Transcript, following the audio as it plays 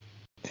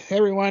Hey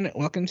everyone,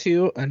 welcome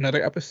to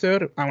another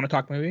episode of I Want to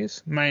Talk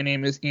Movies. My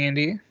name is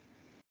Andy.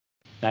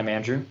 I'm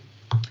Andrew.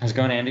 How's it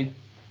going, Andy?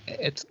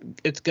 It's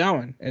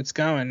going.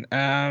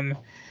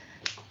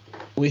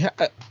 We ha-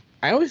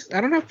 I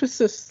don't know if it's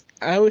this.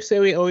 I always say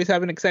we always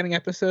have an exciting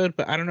episode,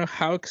 but I don't know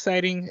how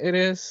exciting it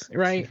is,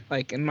 right?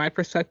 Like in my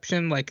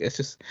perception, like it's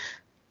just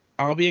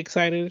I'll be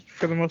excited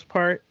for the most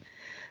part.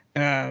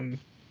 I'm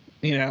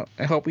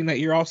hoping that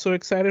you're also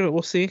excited, but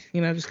we'll see.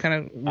 Just kind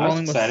of I was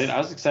rolling excited. with. I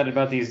was excited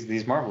about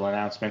these Marvel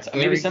announcements. There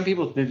Maybe we- some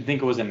people didn't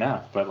think it was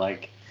enough, but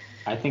like,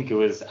 I think it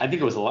was. I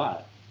think it was a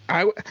lot.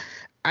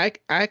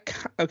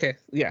 Okay,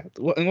 yeah,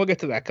 and we'll get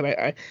to that. Cause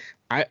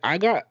I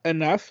got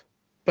enough,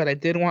 but I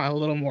did want a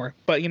little more.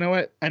 But you know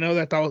what? I know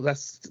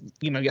that's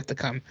yet to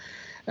come.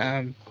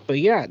 But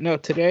yeah, no,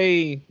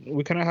 today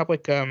we kind of have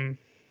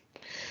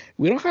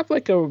we don't have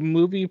like a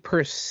movie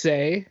per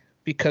se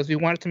because we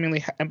wanted to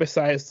mainly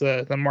emphasize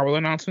the Marvel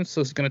announcements.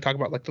 So it's going to talk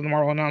about like the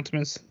Marvel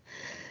announcements,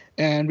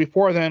 and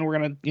before then we're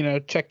gonna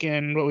check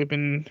in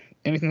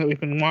anything that we've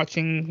been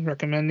watching,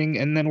 recommending,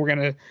 and then we're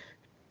gonna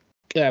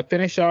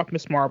finish off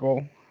Miss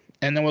Marvel,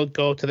 and then we'll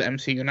go to the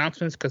MCU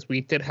announcements because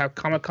we did have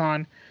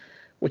Comic-Con,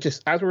 which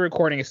is, as we're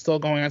recording, is still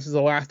going on. This is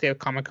the last day of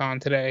Comic-Con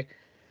today.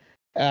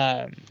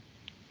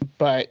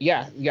 But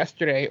yeah,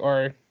 yesterday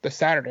or the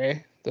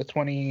Saturday, the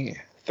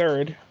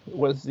 23rd,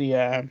 was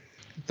the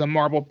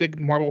big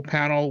Marvel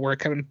panel where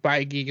Kevin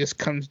Feige just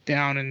comes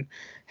down and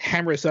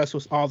hammers us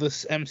with all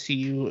this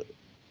MCU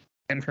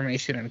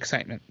information and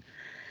excitement.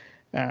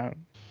 But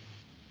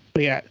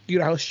yeah,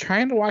 dude, I was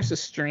trying to watch the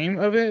stream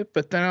of it,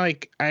 but then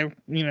I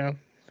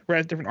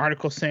read different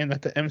articles saying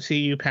that the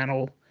MCU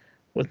panel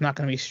was not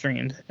going to be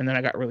streamed, and then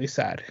I got really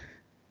sad.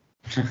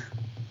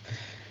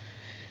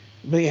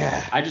 But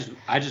yeah, I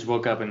just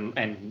woke up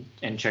and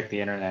checked the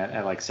internet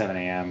at like 7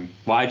 a.m.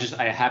 Well,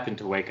 I happened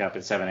to wake up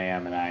at 7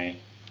 a.m. and I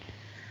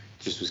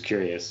just was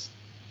curious.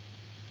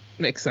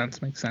 makes sense.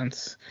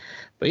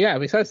 But yeah,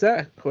 besides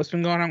that, what's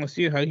been going on with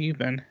you? How you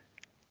been?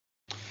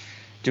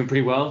 Doing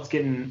pretty well. It's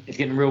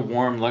getting real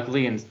warm.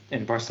 Luckily,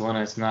 in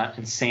Barcelona, it's not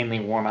insanely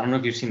warm. I don't know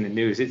if you've seen the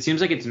news. It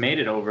seems like it's made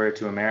it over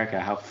to America.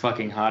 How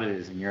fucking hot it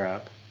is in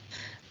Europe.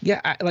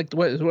 Yeah, like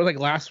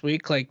last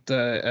week,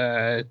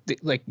 I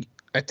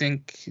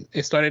think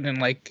it started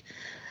in I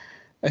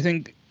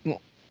think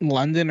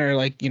London or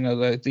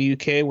the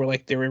UK where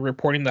they were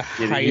reporting the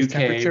highest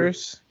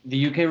temperatures.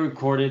 The UK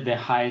recorded the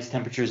highest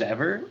temperatures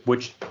ever,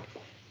 which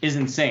is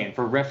insane.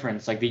 For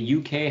reference, the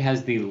UK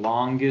has the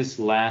longest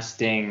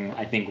lasting,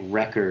 I think,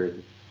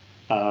 record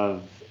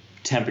of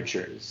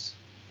temperatures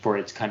for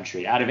its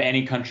country out of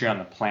any country on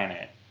the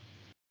planet.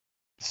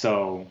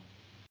 So,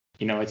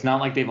 it's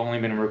not like they've only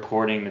been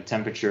recording the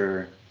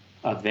temperature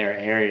of their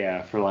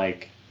area for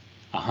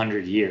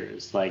 100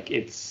 years.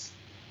 It's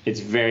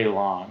very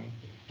long.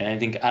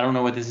 And I don't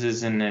know what this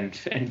is in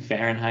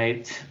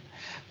Fahrenheit,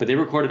 but they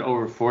recorded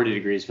over 40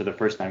 degrees for the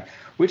first time,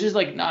 which is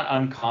not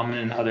uncommon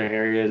in other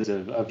areas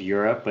of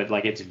Europe, but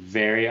it's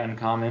very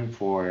uncommon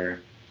for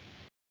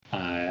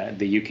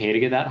the UK to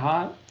get that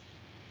hot.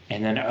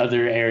 And then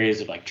other areas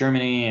of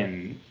Germany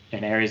and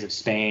areas of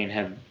Spain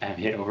have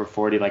hit over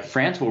 40.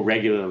 France will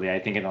regularly, I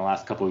think in the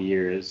last couple of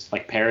years,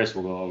 Paris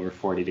will go over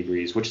 40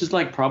 degrees, which is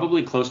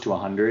probably close to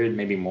 100,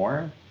 maybe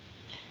more.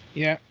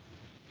 Yeah.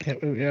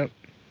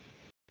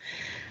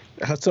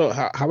 So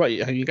how about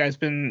you? You guys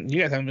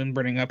haven't been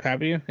burning up,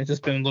 have you? It's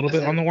just been a little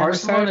bit on the warmer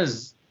side. Barcelona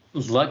is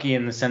lucky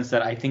in the sense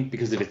that I think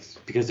because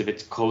of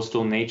its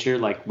coastal nature,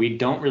 we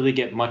don't really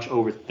get much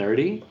over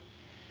 30,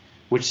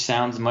 which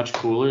sounds much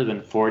cooler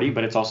than 40,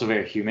 but it's also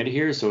very humid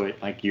here, so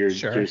your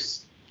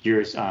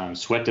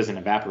sweat doesn't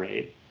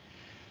evaporate.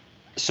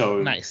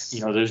 So nice.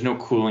 There's no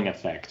cooling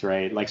effect,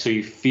 right? So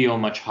you feel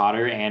much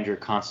hotter and you're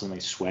constantly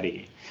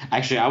sweaty.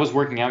 Actually, I was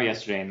working out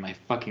yesterday and my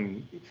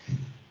partner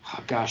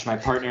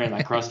in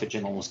my CrossFit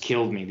gym almost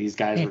killed me. These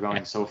guys were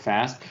going so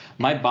fast.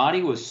 My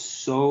body was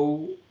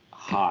so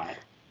hot.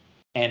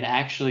 And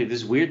actually,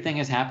 this weird thing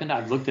has happened.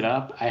 I've looked it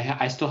up.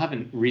 I still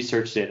haven't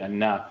researched it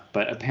enough,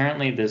 but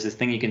apparently there's this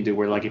thing you can do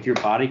where if your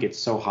body gets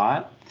so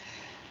hot,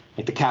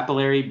 the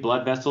capillary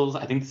blood vessels,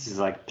 I think this is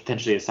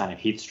potentially a sign of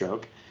heat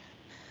stroke.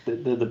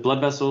 The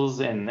blood vessels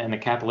and the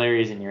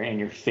capillaries in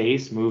your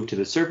face move to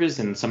the surface,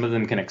 and some of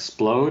them can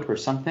explode or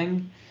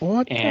something,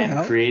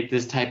 and create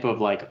this type of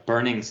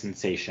burning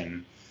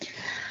sensation.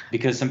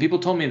 Because some people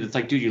told me that's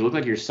dude, you look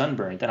like you're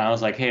sunburned, and I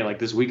was like, hey,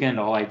 this weekend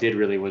all I did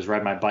really was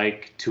ride my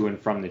bike to and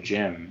from the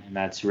gym, and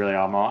that's really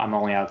I'm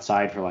only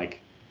outside for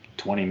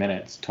 20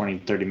 minutes,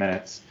 30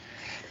 minutes,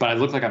 but I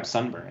look like I'm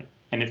sunburned,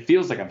 and it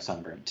feels like I'm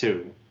sunburned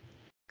too.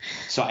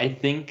 So I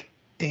think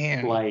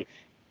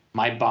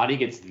my body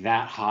gets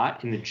that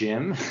hot in the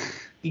gym.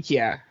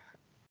 Yeah.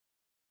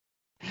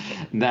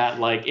 That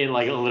it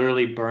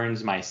literally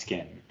burns my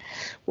skin.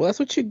 Well, that's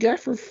what you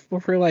get for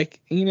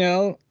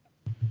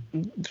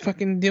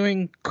fucking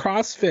doing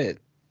CrossFit.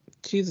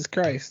 Jesus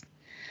Christ.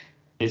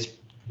 It's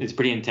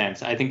pretty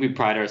intense. I think we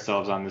pride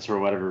ourselves on this for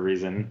whatever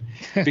reason.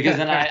 Because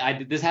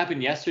then this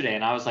happened yesterday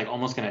and I was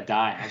almost gonna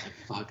die. I was like,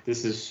 fuck,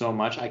 this is so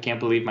much. I can't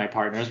believe my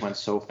partners went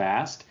so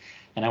fast.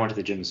 And I went to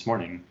the gym this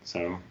morning,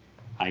 so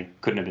I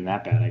couldn't have been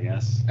that bad, I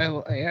guess.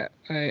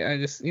 I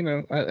just,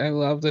 I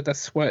love that.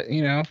 That's what,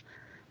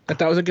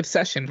 that was a good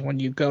session when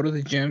you go to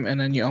the gym and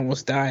then you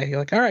almost die. You're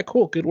like, all right,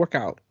 cool, good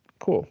workout,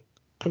 cool.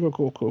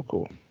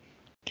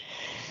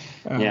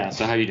 Yeah.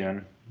 So how you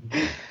doing?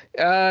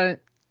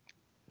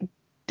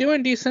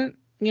 Doing decent,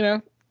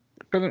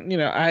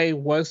 I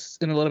was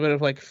in a little bit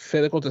of like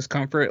physical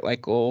discomfort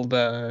like all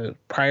the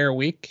prior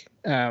week,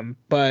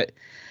 but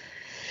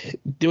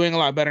doing a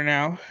lot better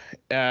now.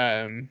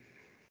 I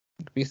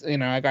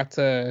got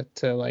to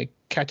like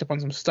catch up on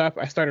some stuff.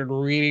 I started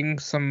reading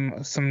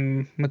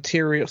some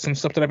material, some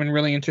stuff that I've been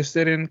really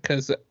interested in,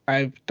 because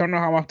I don't know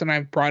how often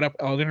I've brought up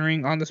Elden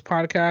Ring on this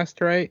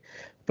podcast, right?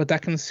 But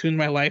that consumed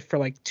my life for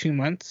like 2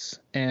 months,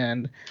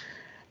 and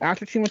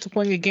after 2 months of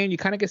playing a game, you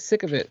kind of get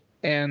sick of it.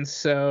 And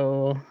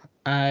so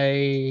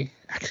I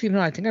think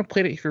I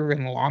played it for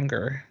even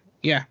longer.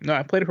 Yeah, no,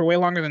 I played it for way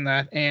longer than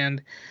that,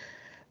 and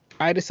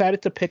I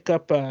decided to pick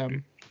up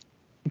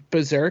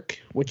Berserk,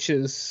 which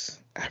is,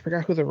 I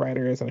forgot who the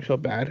writer is, and I feel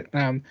bad.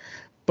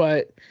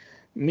 But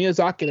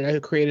Miyazaki, the guy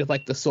who created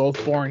like the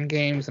Soulsborne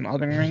games and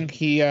Elden Ring,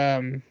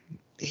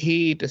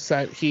 he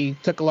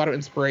took a lot of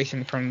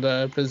inspiration from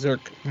the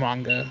Berserk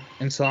manga,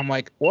 and so I'm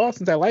like, well,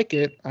 since I like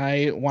it,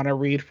 I want to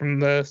read from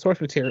the source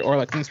material or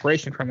like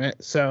inspiration from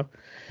it. So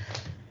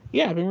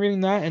yeah, I've been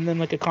reading that, and then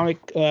like a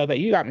comic that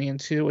you got me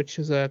into, which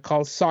is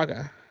called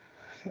Saga.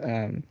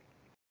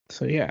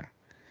 So yeah,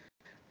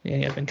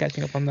 I've been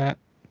catching up on that.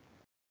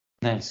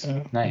 Nice.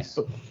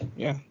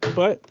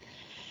 But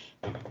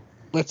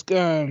let's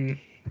go.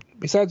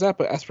 Besides that,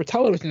 but as for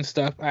television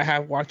stuff, I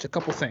have watched a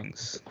couple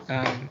things. So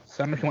I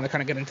don't know if you want to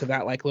kind of get into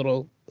that like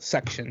little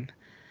section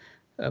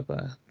of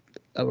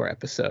our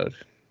episode.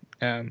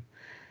 You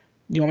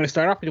want me to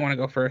start off, or do you want to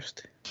go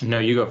first? No,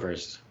 you go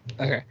first.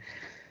 Okay.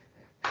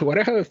 What,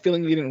 I have a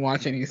feeling you didn't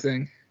watch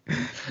anything.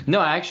 No,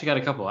 I actually got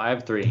a couple. I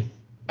have 3.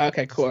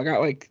 Okay, cool.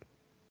 I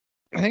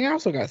think I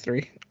also got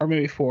 3 or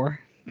maybe 4.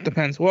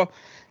 Depends. Well,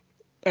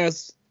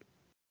 as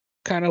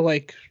kind of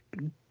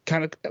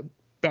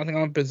bouncing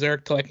on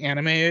Berserk to like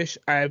anime-ish,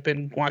 I've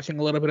been watching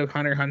a little bit of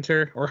Hunter x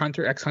Hunter or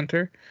Hunter x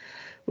Hunter,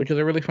 which is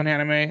a really fun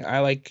anime. I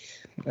like.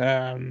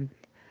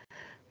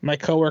 My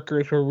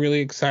coworkers were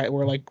really excited.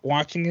 We're like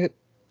watching it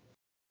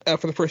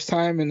for the first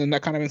time, and then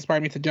that kind of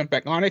inspired me to jump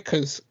back on it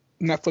because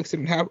Netflix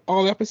didn't have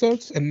all the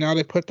episodes, and now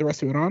they put the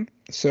rest of it on.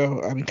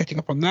 So I've been catching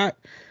up on that.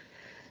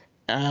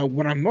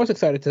 What I'm most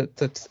excited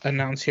to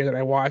announce here that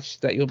I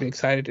watched, that you'll be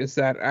excited, is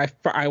that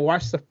I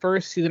watched the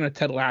first season of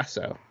Ted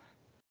Lasso.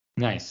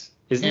 Nice.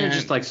 Isn't it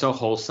just like so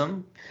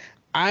wholesome?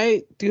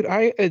 I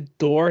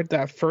adored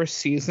that first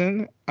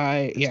season.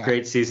 It's a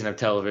great season of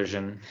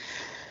television.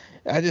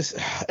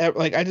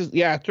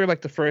 After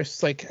like the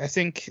first, like, I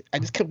think I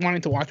just kept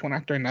wanting to watch one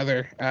after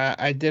another.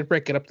 I did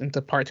break it up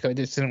into parts because I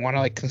just didn't want to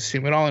like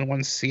consume it all in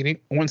one sitting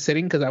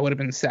because I would have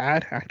been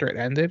sad after it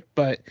ended.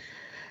 But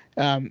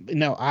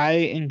no, I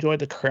enjoyed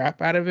the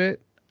crap out of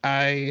it.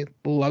 I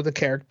love the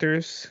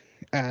characters.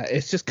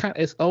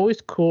 It's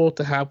always cool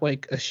to have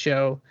like a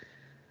show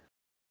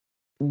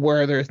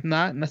where there's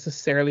not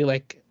necessarily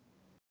like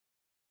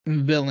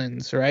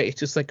villains, right? It's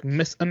just like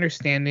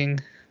misunderstanding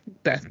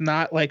that's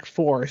not like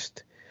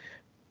forced,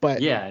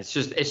 but yeah, it's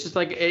just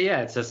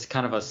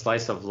kind of a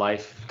slice of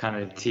life kind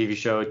of TV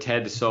show.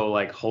 Ted is so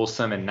like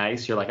wholesome and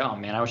nice. You're like, oh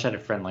man, I wish I had a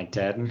friend like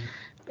Ted.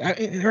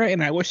 Right,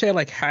 and I wish I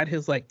like had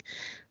his like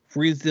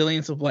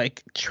resilience of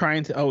like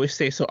trying to always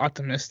stay so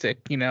optimistic,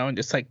 and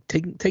just like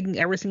taking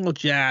every single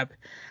jab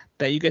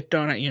that you get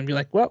thrown at you and be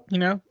like, well,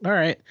 all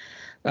right,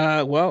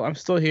 well, I'm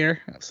still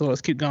here, so let's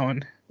keep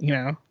going,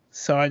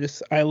 So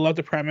I love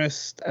the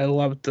premise. I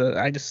love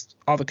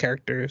all the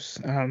characters.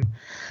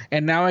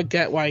 And now I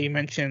get why you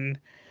mentioned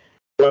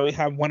why we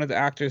have one of the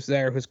actors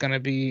there who's going to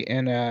be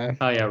in oh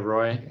yeah,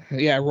 Roy.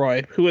 Yeah,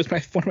 Roy, who is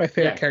one of my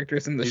favorite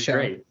characters in the show.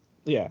 Great.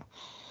 Yeah.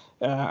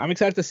 I'm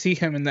excited to see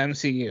him in the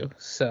MCU.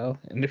 So,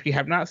 and if you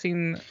have not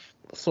seen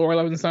Thor: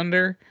 Love and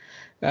Thunder,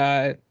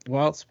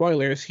 well,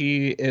 spoilers,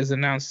 he is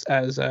announced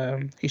as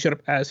he showed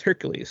up as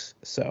Hercules.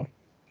 So,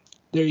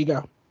 there you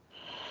go.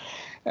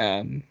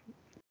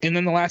 And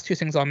then the last 2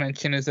 things I'll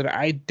mention is that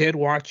I did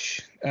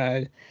watch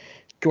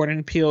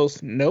Jordan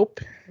Peele's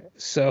Nope,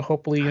 so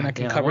hopefully you and I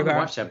can cover that. I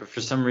watch that, but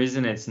for some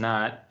reason it's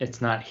not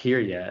here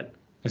yet.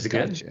 Is it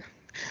good?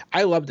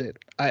 I loved it.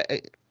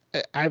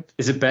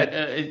 Is it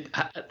better?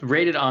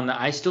 Rated on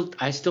the. I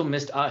still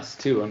missed Us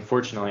too.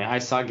 Unfortunately, I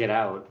saw Get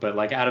Out, but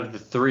like out of the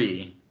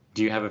 3,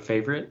 do you have a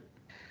favorite?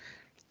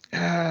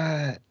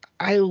 I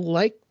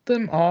like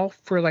them all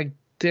for like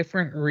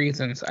different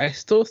reasons. I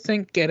still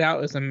think Get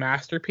Out is a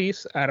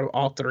masterpiece out of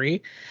all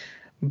 3,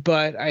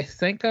 but I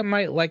think I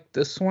might like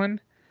this one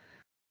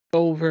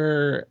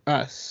over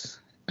Us.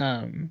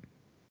 I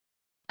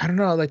don't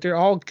know, like they're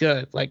all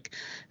good. Like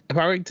if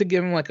I were to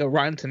give them like a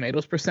Rotten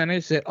Tomatoes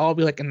percentage, it'd all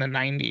be like in the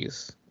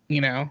 90s,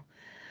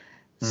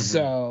 Mm-hmm.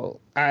 So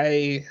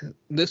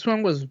this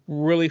one was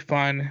really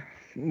fun,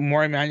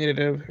 more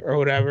imaginative or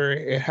whatever.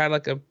 It had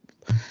like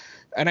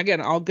And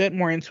again, I'll get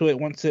more into it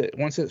once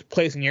it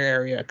plays in your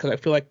area, because I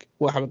feel like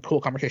we'll have a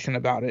cool conversation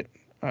about it.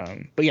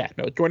 But yeah,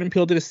 no, Jordan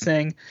Peele did his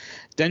thing,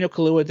 Daniel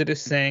Kaluuya did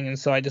his thing, and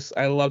so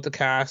I love the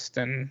cast,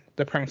 and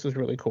the premise was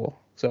really cool.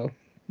 So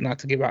not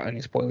to give out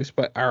any spoilers,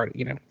 but I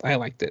already, I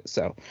liked it.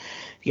 So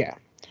yeah.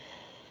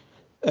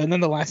 And then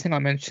the last thing I'll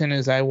mention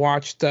is I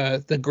watched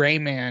The Gray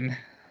Man,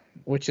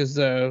 which is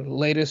the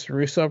latest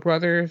Russo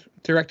brothers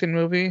directed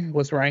movie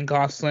with Ryan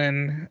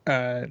Gosling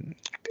and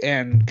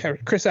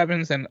Chris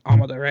Evans and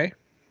Amada Ray.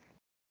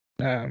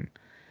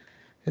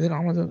 Is it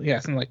Amada? Yeah,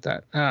 something like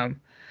that.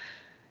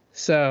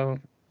 So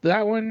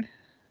that one,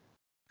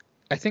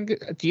 I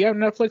think. Do you have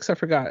Netflix? I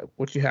forgot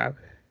what you have.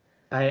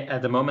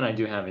 At the moment I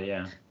do have it,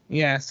 yeah.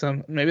 Yeah,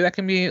 so maybe that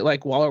can be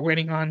like while we're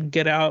waiting on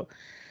Get Out.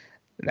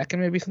 That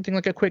can maybe something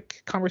like a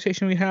quick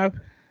conversation we have.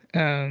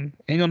 And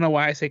you'll know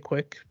why I say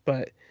quick,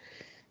 but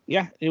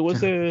yeah, it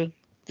was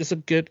just a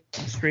good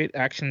straight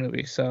action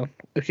movie. So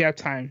if you have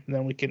time,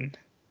 then we can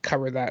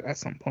cover that at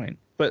some point.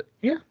 But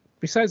yeah,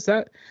 besides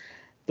that,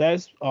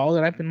 that's all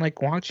that I've been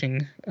like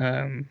watching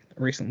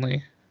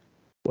recently.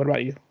 What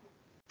about you?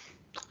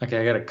 Okay,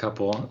 I got a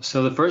couple.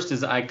 So the first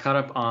is I caught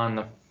up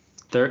on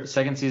the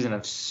second season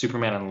of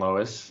Superman and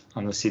Lois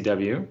on the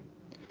CW,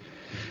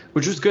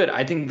 which was good.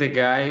 I think the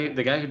guy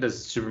who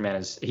does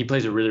Superman he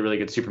plays a really, really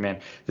good Superman.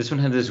 This one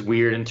had this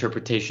weird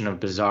interpretation of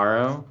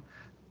Bizarro.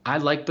 I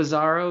like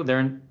Bizarro.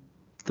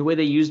 The way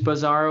they used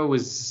Bizarro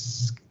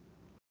was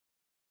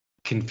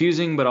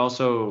confusing, but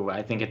also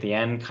I think at the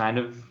end kind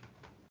of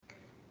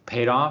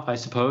paid off, I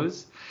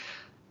suppose.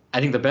 I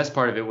think the best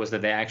part of it was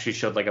that they actually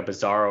showed like a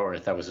Bizarro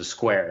Earth that was a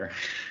square,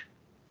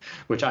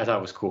 which I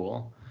thought was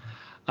cool.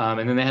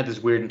 And then they had this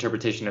weird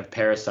interpretation of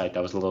Parasite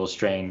that was a little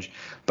strange.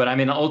 But I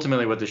mean,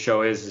 ultimately what the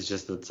show is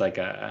just it's like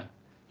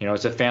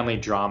it's a family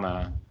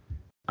drama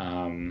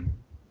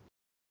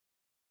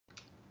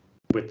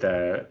with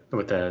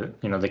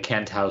the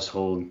Kent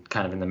household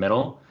kind of in the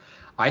middle.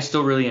 I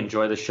still really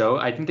enjoy the show.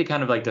 I think they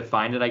kind of like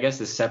defined it, I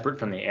guess, as separate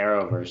from the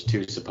Arrowverse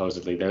too,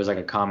 supposedly. There's like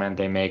a comment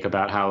they make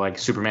about how like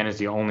Superman is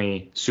the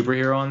only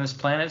superhero on this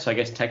planet. So I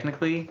guess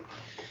technically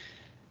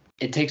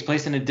it takes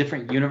place in a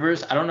different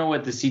universe. I don't know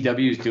what the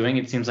CW is doing.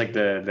 It seems like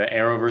the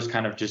Arrowverse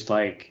kind of just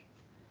like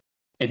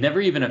it never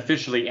even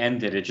officially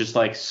ended. It just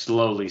like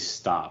slowly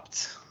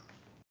stopped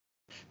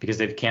because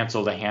they've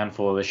canceled a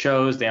handful of the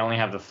shows. They only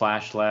have the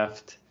Flash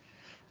left.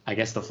 I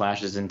guess the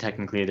Flash is in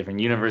technically a different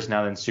universe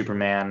now than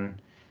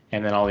Superman,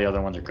 and then all the other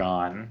ones are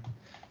gone.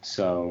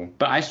 So,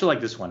 but I still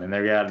like this one, and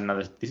they got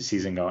another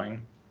season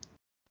going.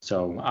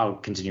 So I'll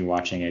continue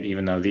watching it,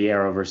 even though the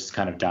Arrowverse is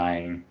kind of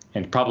dying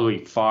and probably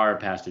far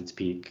past its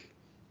peak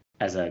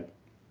as a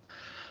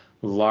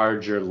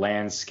larger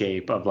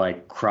landscape of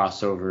like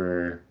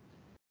crossover,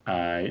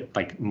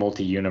 like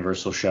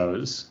multi-universal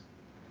shows.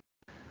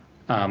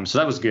 So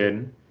that was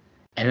good.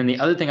 And then the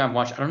other thing I've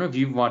watched, I don't know if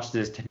you've watched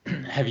this.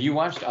 Have you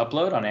watched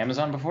Upload on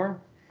Amazon before?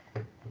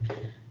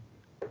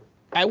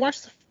 I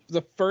watched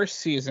the first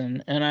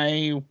season, and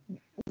I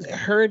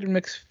heard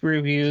mixed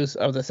reviews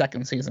of the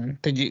second season.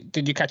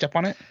 Did you catch up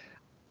on it?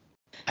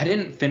 I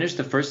didn't finish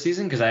the first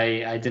season because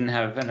I didn't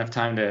have enough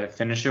time to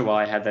finish it while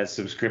I had that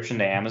subscription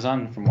to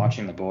Amazon from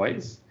watching The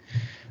Boys.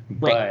 Right.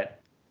 But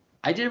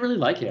I did really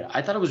like it.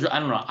 I thought it was,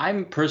 I don't know,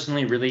 I'm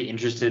personally really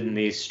interested in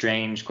these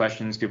strange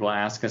questions people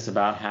ask us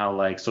about how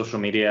like social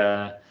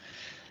media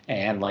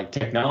and like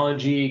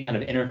technology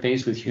kind of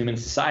interface with human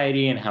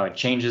society and how it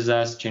changes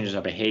us, changes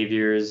our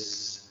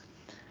behaviors.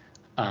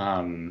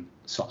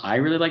 So I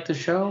really like the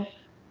show.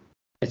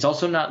 It's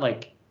also not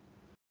like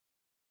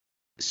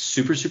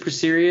super, super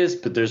serious,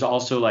 but there's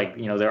also like,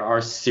 there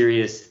are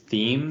serious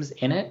themes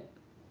in it.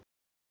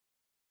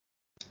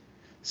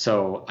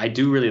 So I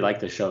do really like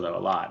the show though a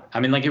lot.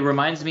 I mean, like it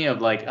reminds me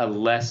of like a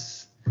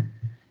less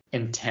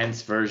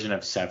intense version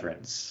of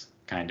Severance,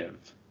 kind of.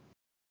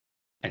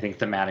 I think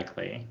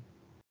thematically.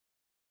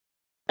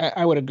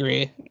 I would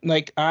agree.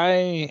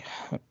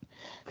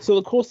 So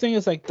the cool thing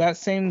is like that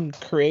same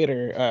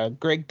creator,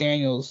 Greg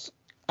Daniels.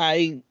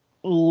 He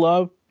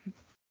loves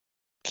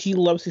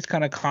these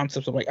kind of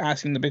concepts of like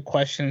asking the big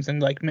questions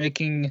and like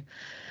making.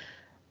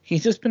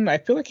 I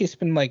feel like he's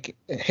been like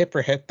hit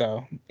for hit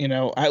though,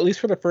 at least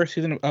for the first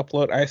season of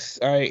Upload.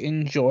 I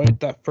enjoyed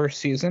that first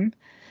season.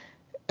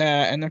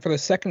 And then for the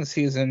second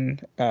season,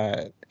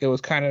 it was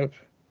kind of,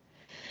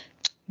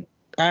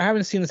 I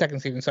haven't seen the second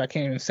season, so I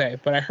can't even say,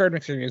 but I heard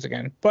mixed reviews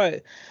again.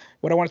 But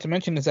what I wanted to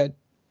mention is that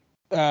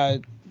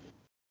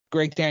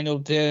Greg Daniel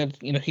did,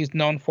 he's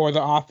known for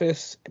The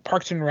Office,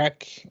 Parks and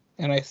Rec,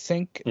 and I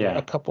think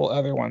a couple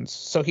other ones.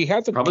 So he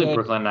has probably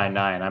Brooklyn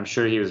Nine-Nine. I'm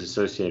sure he was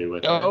associated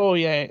with it. Oh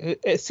yeah,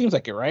 it seems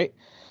like it, right?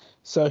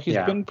 So he's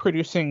been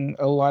producing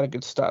a lot of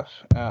good stuff.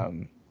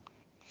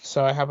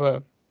 So I have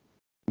a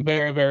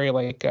very, very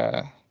like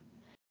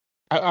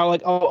I'll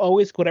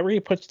always, whatever he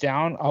puts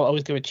down, I'll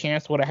always give a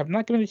chance. What I have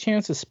not given a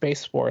chance is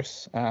Space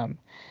Force. That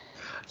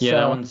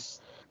one's.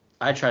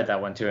 I tried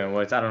that one too, and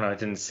I don't know, it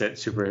didn't sit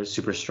super,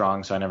 super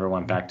strong, so I never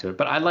went back to it.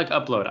 But I like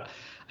Upload.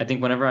 I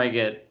think whenever I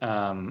get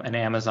an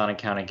Amazon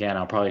account again,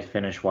 I'll probably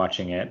finish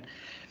watching it.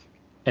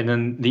 And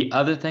then the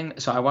other thing,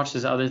 so I watched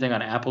this other thing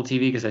on Apple TV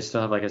because I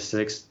still have like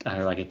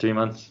a 3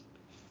 month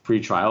free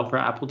trial for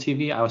Apple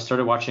TV. I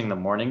started watching The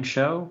Morning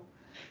Show.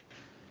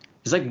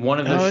 It's like one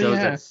of those Oh shows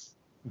yeah. that's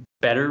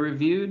better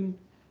reviewed.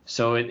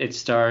 So it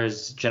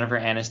stars Jennifer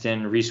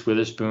Aniston, Reese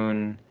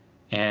Witherspoon,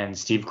 and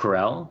Steve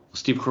Carell.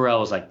 Steve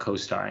Carell is like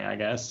co-starring, I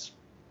guess.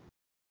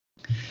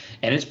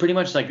 And it's pretty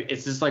much like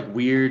it's this like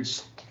weird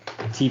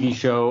TV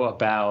show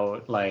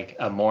about like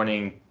a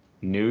morning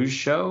news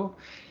show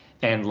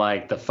and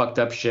like the fucked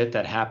up shit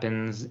that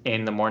happens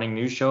in the morning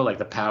news show, like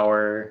the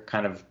power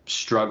kind of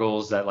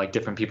struggles that like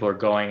different people are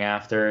going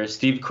after.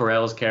 Steve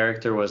Carell's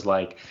character was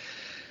like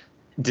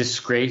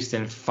disgraced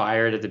and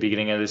fired at the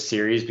beginning of the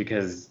series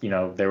because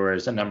there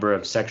was a number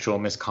of sexual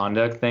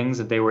misconduct things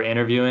that they were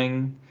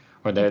interviewing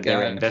or they were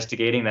God.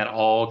 investigating that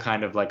all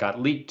kind of like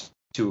got leaked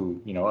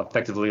to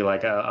effectively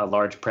like a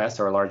large press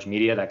or a large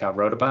media that got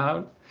wrote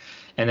about,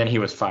 and then he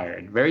was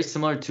fired. Very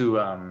similar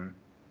to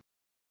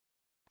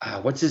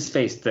what's his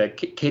face, the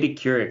Katie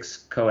Couric's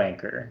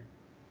co-anchor.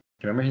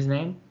 Do you remember his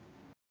name?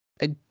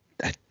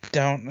 I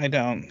don't.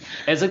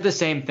 It's like the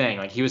same thing.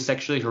 Like he was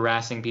sexually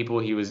harassing people.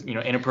 He was,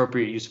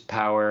 inappropriate use of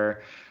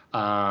power,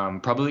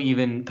 probably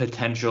even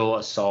potential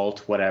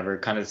assault, whatever,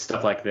 kind of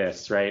stuff like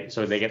this, right?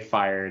 So they get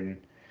fired,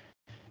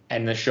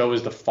 and the show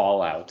is the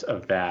fallout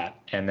of that.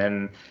 And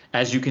then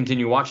as you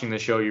continue watching the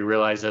show, you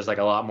realize there's like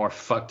a lot more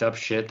fucked up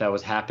shit that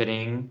was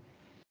happening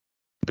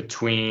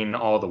between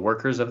all the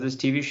workers of this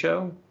TV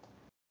show.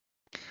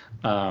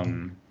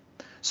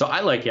 So I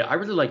like it. I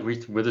really like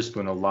Reese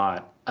Witherspoon a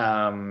lot.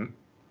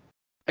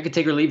 I could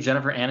take or leave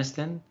Jennifer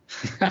Aniston.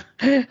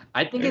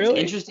 I think it's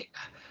interesting.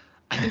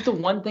 I think the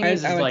one thing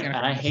is like, and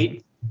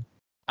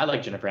I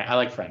like Jennifer. I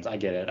like Friends. I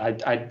get it.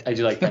 I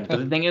do like Friends. But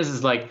the thing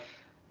is like,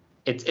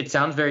 it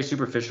sounds very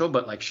superficial,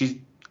 but like she's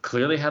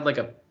clearly had like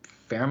a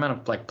fair amount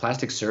of like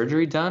plastic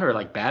surgery done or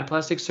like bad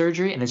plastic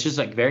surgery, and it's just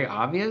like very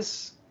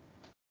obvious.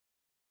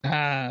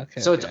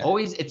 Okay. So it's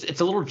always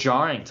it's a little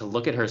jarring to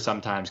look at her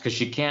sometimes because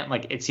she can't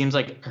like it seems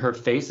like her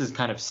face is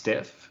kind of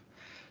stiff.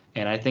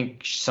 And I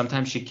think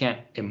sometimes she can't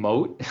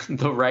emote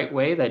the right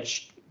way that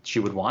she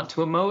would want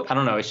to emote. I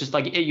don't know. It's just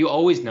like you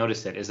always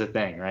notice it is a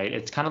thing, right?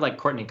 It's kind of like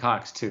Courtney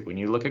Cox, too. When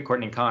you look at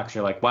Courtney Cox,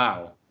 you're like,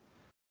 wow,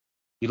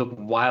 you look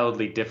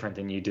wildly different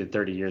than you did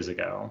 30 years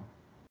ago.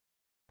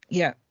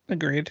 Yeah,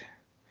 agreed.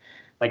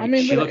 Like, I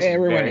mean, she looks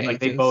everyone very, like,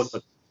 they both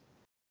look.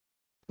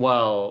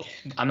 Well,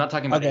 I'm not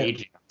talking about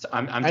aging.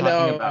 I'm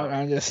talking about.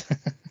 I'm just.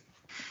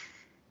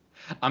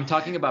 I'm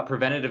talking about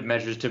preventative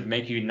measures to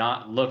make you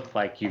not look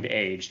like you've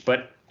aged,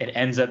 but it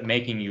ends up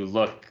making you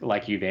look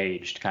like you've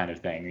aged, kind of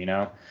thing,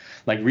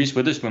 Like Reese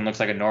Witherspoon looks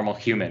like a normal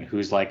human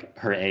who's like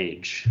her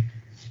age.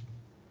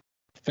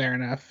 Fair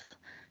enough.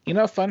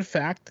 Fun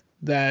fact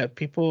that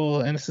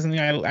people, and this is something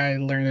I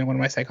learned in one of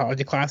my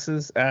psychology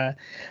classes,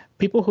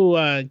 people who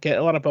get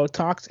a lot of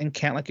Botox and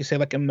can't, like you say,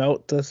 like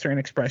emote the certain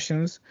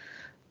expressions,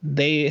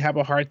 they have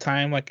a hard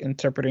time like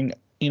interpreting,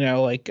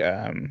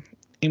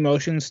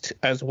 emotions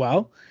as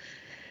well.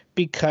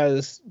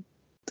 Because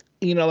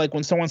like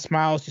when someone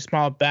smiles, you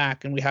smile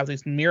back, and we have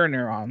these mirror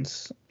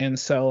neurons, and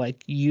so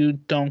like you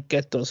don't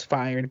get those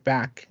fired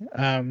back,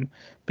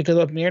 because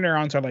those mirror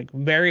neurons are like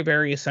very,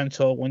 very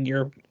essential when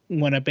you're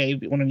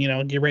raising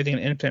an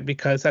infant,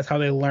 because that's how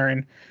they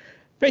learn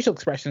facial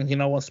expressions,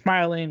 when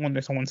smiling, when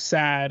there's someone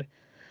sad,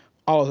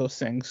 all of those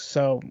things.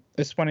 So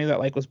it's funny that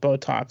like with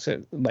Botox,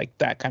 it like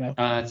that kind of.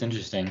 That's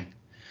interesting.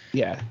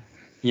 Yeah.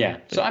 Yeah.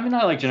 So I mean,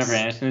 I like Jennifer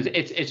Aniston.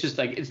 It's just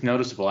like it's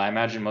noticeable. I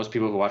imagine most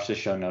people who watch this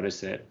show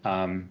notice it.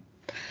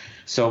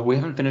 So we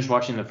haven't finished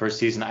watching the first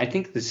season. I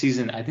think the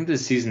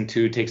season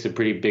 2 takes a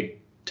pretty big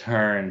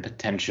turn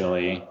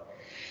potentially,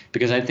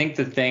 because I think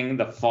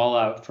the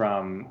fallout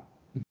from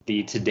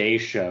the Today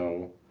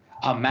Show,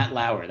 Matt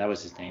Lauer, that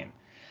was his name.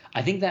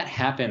 I think that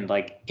happened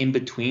like in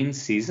between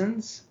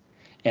seasons.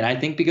 And I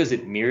think because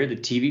it mirrored the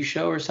TV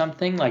show or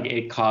something, like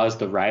it caused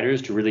the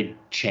writers to really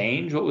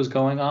change what was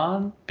going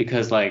on,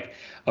 because like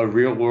a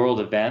real world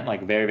event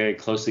like very, very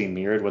closely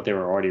mirrored what they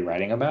were already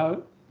writing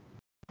about.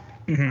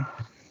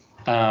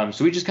 Mm-hmm.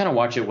 So we just kind of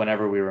watch it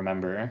whenever we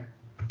remember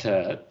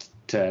to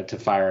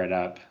fire it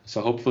up.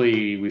 So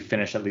hopefully we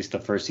finish at least the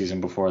first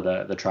season before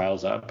the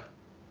trial's up.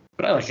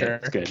 But I like it.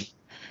 It's good.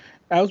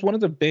 That was one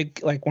of the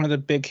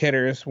big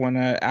hitters when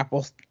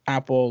Apple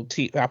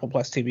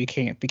Plus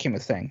TV became a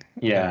thing.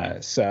 Yeah.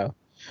 So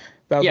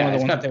that was one of the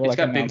ones that they were like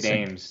announcing.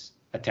 Big names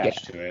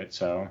attached to it.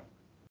 So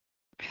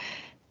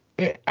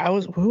I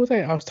was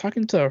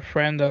talking to a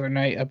friend the other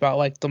night about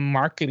like the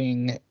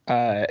marketing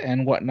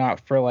and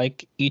whatnot for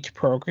like each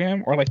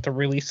program, or like the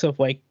release of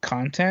like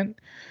content.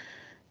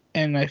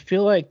 And I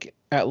feel like,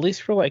 at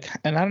least for like,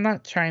 and I'm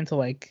not trying to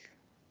like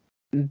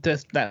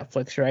diss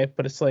Netflix, right?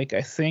 But it's like,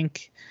 I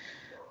think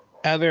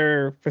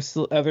other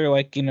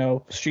like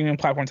streaming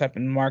platforms have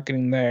been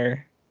marketing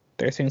their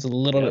things a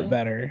little bit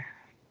better.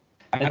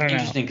 That's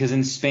interesting, because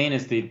in Spain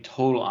it's the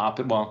total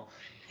opposite. Well,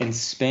 in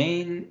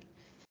Spain,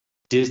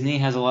 Disney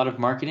has a lot of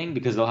marketing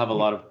because they'll have a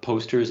lot of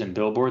posters and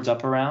billboards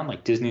up around.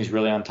 Like Disney's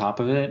really on top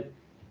of it.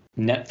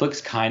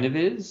 Netflix kind of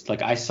is.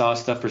 Like I saw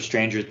stuff for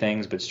Stranger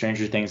Things, but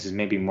Stranger Things is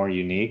maybe more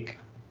unique.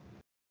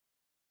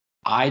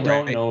 I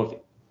don't Right. know if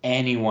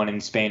anyone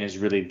in Spain is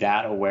really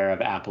that aware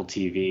of Apple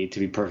TV, to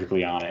be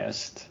perfectly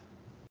honest.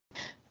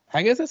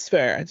 I guess that's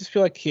fair. I just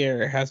feel like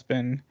here has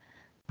been,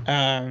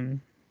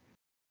 um,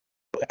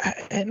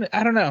 and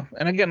I don't know.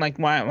 And again, like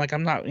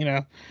I'm not,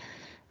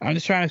 I'm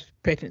just trying to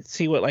pick and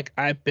see what like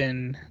I've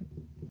been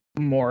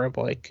more of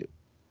like,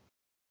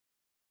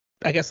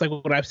 I guess like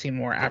what I've seen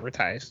more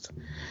advertised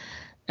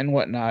and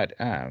whatnot.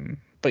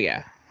 But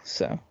yeah,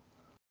 so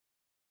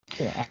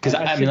Because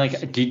I I mean,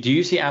 should. like, do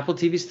you see Apple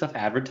TV stuff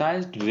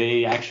advertised? Do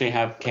they actually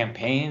have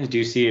campaigns? Do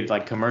you see it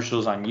like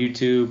commercials on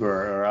YouTube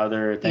or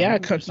other Yeah,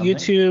 things or cause something?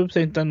 YouTube,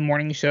 they've done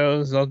morning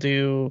shows. They'll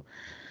do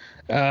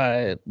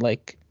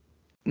like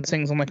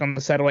things on like on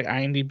the side of like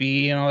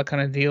IMDb and all that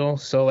kind of deal.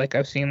 So like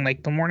I've seen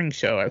like the morning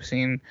show. I've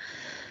seen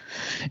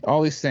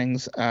all these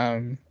things.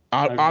 Okay.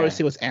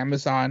 Obviously with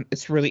Amazon,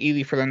 it's really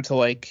easy for them to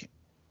like,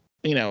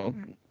 you know,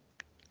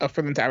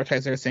 for them to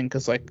advertise their thing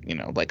because like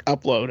like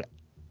Upload.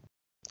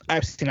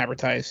 I've seen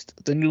advertised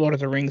the new Lord of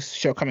the Rings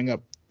show coming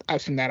up.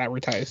 I've seen that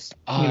advertised.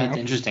 Oh, that's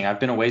interesting. I've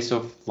been away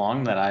so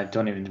long that I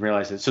don't even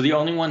realize it. So the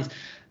only ones,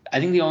 I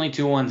think the only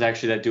two ones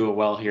actually that do it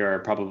well here are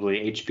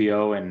probably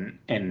HBO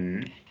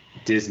and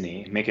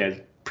Disney. Make a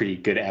pretty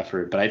good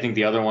effort, but I think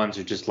the other ones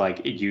are just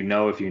like you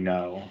know if you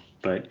know.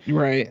 But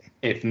Right.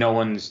 if no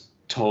one's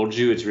told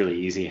you, it's really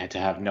easy to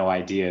have no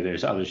idea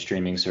there's other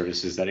streaming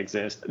services that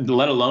exist,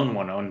 let alone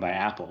one owned by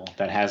Apple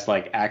that has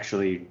like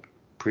actually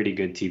pretty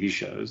good TV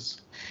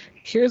shows.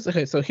 Here's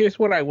okay. So here's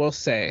what I will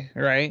say.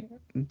 Right.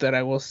 That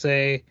I will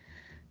say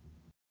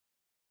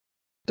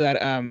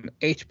that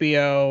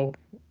HBO,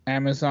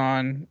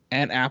 Amazon,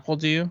 and Apple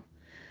do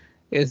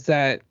is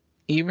that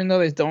even though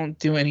they don't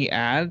do any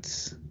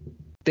ads,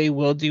 they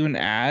will do an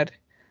ad,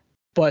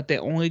 but they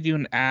only do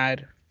an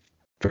ad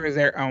for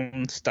their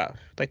own stuff.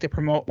 Like they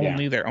promote Yeah.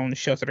 only their own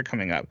shows that are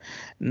coming up.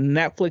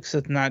 Netflix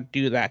does not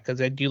do that because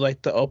they do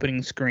like the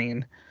opening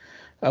screen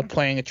of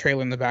playing a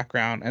trailer in the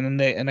background, and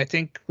then I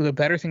think the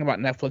better thing about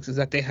Netflix is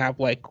that they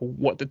have like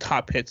what the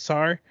top hits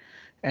are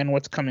and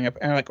what's coming up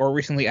and like or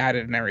recently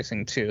added and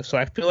everything too. So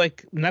I feel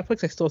like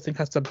Netflix I still think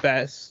has the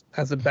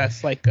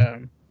best like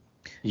UI.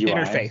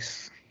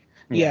 interface.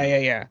 Yeah, Yeah. yeah,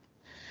 yeah.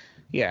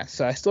 Yeah,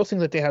 so I still think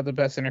that they have the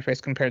best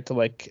interface compared to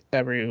like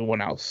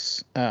everyone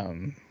else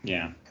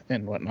Yeah.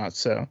 and whatnot.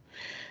 So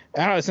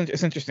I don't know,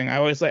 it's interesting. I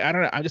always like I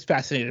don't know, I'm just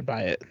fascinated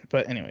by it.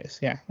 But anyways,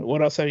 yeah.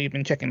 What else have you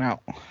been checking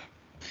out?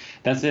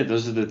 That's it.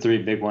 Those are the three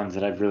big ones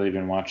that I've really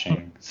been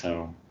watching.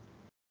 So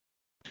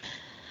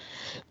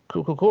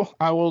Cool, cool, cool.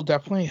 I will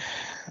definitely.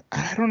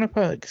 I don't know if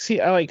I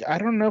see. I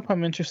don't know if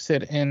I'm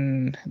interested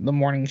in the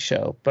morning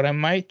show, but I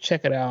might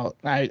check it out.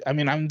 I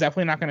mean, I'm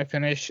definitely not going to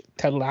finish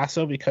Ted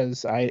Lasso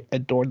because I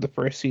adored the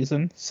first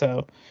season.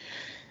 So,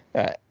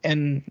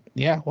 and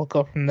yeah, we'll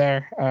go from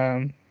there.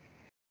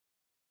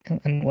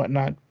 And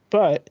whatnot.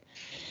 But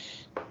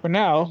for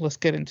now, let's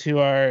get to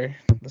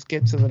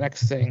the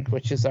next thing,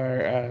 which is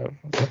our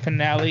the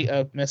finale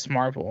of Miss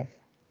Marvel.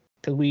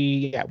 Because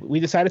we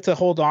decided to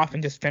hold off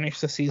and just finish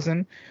the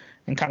season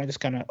and kind of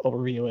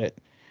overview it.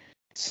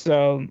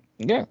 So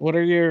yeah, what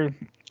are your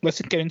let's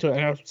just get into it.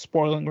 I know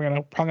spoiling we're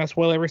gonna probably gonna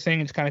spoil everything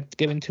and just kind of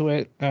get into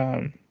it.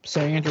 So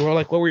Andrew,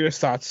 what were your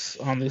thoughts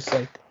on this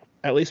like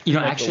at least you know,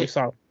 like what we actually,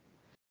 saw?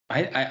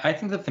 I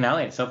think the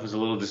finale itself was a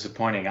little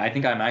disappointing. I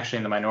think I'm actually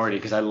in the minority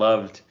because I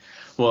loved,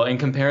 well, in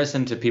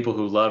comparison to people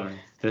who loved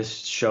this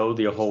show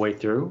the whole way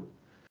through.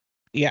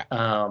 Yeah.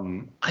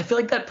 I feel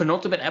like that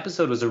penultimate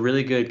episode was a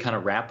really good kind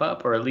of wrap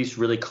up, or at least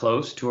really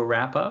close to a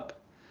wrap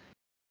up.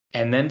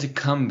 And then to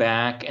come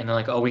back and they're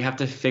like, oh, we have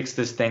to fix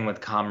this thing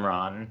with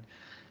Kamran.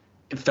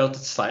 It felt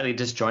slightly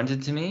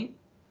disjointed to me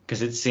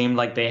because it seemed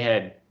like they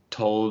had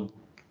told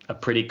a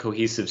pretty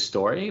cohesive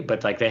story,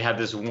 but like they had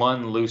this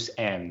one loose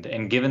end.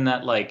 And given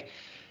that like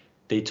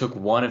they took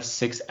one of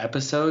six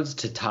episodes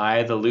to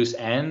tie the loose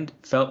end,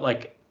 felt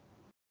like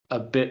a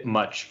bit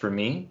much for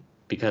me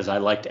because I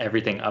liked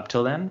everything up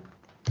till then.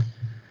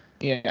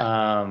 Yeah.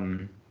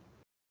 Um,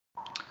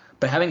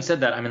 but having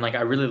said that, I mean, like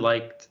I really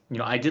liked,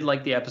 I did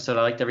like the episode.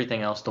 I liked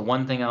everything else. The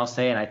one thing I'll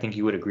say, and I think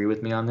you would agree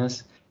with me on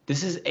this,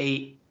 this is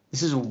a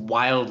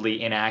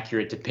wildly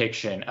inaccurate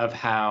depiction of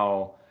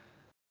how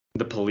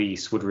the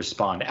police would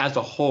respond as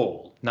a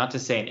whole. Not to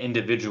say an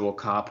individual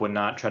cop would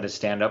not try to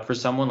stand up for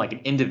someone, like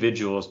an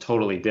individual is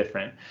totally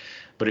different.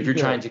 But if you're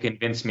trying Right. to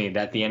convince me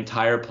that the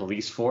entire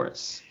police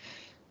force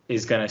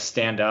is going to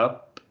stand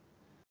up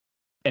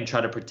and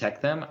try to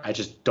protect them, I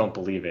just don't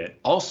believe it.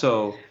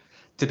 Also,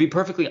 to be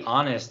perfectly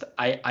honest,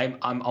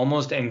 I'm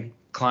almost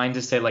inclined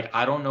to say like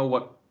I don't know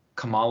what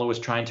Kamala was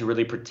trying to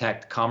really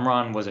protect.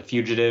 Kamran was a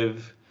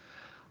fugitive.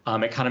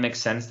 It kind of makes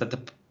sense that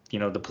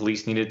the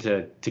police needed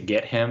to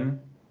get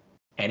him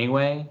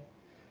anyway.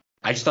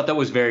 I just thought that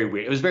was very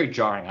weird. It was very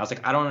jarring. I was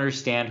like, I don't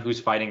understand who's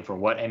fighting for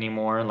what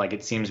anymore. Like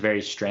it seems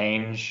very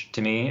strange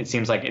to me. It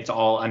seems like it's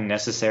all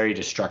unnecessary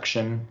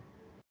destruction.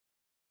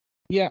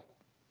 Yeah.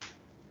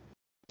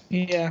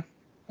 Yeah.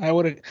 I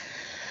would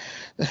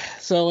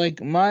So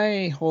like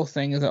my whole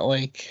thing is that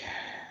like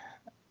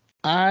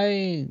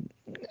I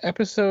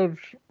episode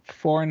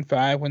 4 and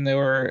 5 when they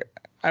were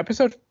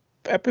episode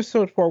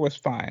episode 4 was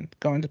fine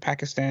going to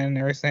Pakistan and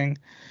everything.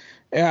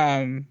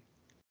 Um,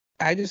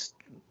 I just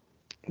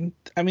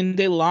I mean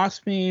they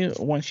lost me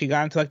when she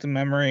got into like the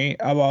memory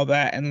of all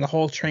that and the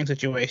whole train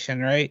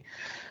situation, right?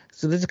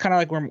 So this is kind of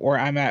like where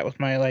I'm at with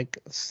my like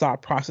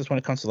thought process when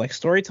it comes to like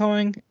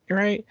storytelling,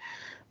 right?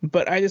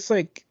 But I just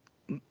like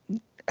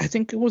I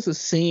think it was a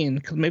scene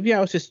because maybe I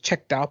was just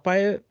checked out by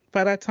it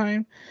by that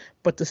time.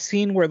 But the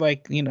scene where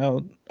like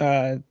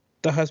the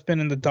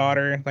husband and the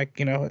daughter like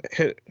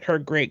her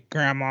great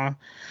grandma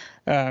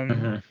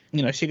Hmm.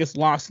 she gets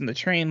lost in the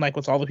train like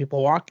with all the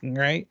people walking,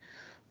 right?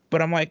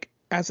 But I'm like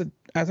as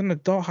an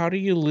adult, how do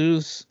you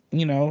lose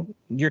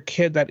your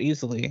kid that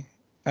easily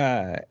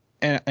uh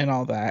and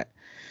all that.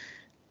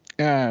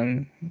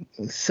 Um,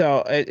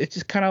 so it's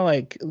just kind of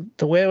like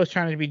the way it was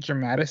trying to be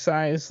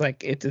dramatized,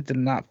 like it did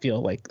not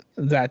feel like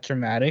that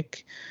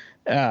dramatic.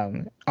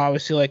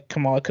 Obviously, like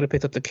Kamala could have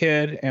picked up the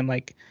kid and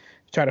like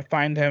try to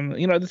find him.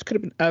 This could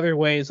have been other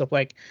ways of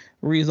like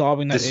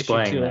resolving that issue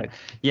Displaying too. that. Like,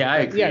 Yeah, I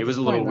agree. yeah, It was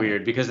a displaying little that.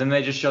 weird because then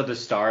they just showed the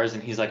stars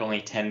and he's like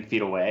only 10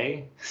 feet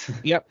away.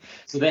 Yep.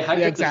 So they hyped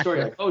Yeah, up the story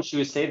exactly. like, oh, she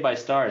was saved by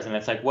stars. And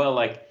it's like, well,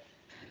 like,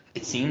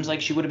 it seems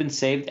like she would have been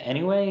saved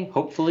anyway,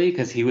 hopefully,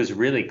 because he was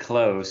really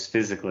close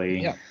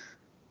physically. Yep.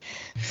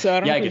 So I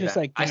don't know Yeah, if I it was get just that.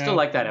 like I still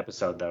like that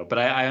episode though, but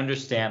I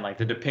understand like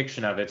the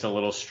depiction of it's a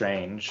little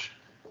strange.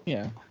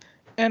 yeah.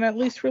 And at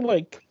least for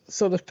like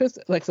so the fifth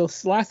like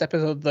this last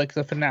episode like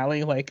the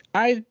finale like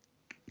I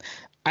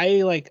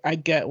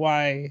get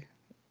why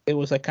it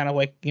was like kind of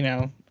like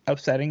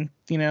upsetting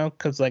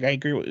because like I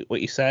agree with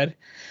what you said.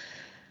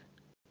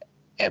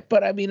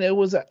 But I mean it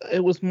was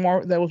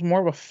more that was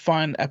more of a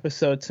fun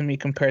episode to me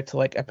compared to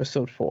like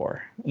episode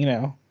 4,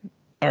 or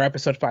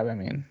episode 5 I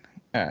mean.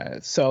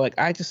 So like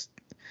I just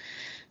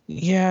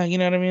yeah, you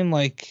know what I mean,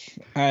 like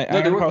I No, there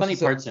remember were how funny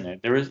parts in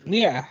it.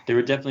 yeah. There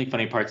were definitely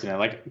funny parts in it.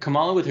 Like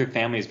Kamala with her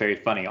family is very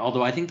funny,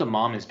 although I think the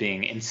mom is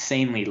being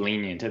insanely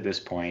lenient at this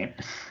point.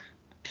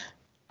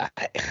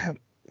 I,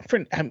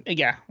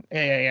 yeah.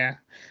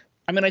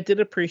 I mean, I did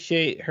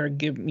appreciate her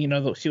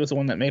she was the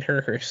one that made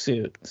her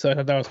suit, so I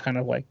thought that was kind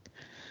of like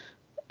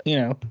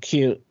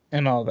cute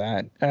and all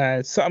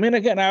that. So I mean,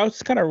 again, I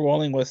was kind of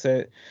rolling with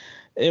it.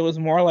 It was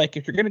more like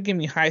if you're gonna give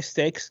me high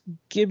stakes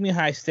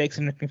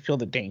and make me feel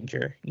the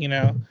danger,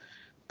 because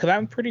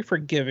I'm pretty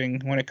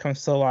forgiving when it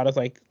comes to a lot of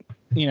like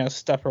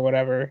stuff or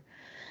whatever.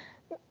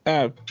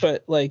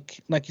 But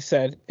like you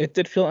said, it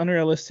did feel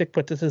unrealistic.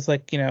 But this is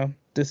like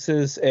this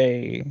is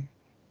a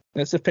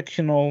it's a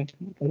fictional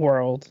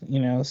world,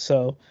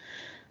 so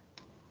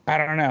I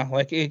don't know.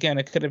 Like again,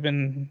 it could have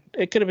been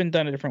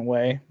done a different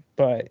way,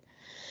 but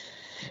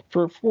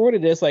for what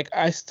it is, like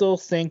I still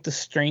think the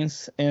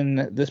strengths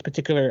in this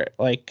particular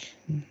like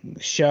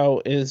show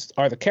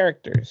are the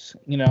characters.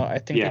 I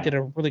think they Yeah. did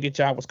a really good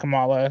job with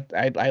Kamala.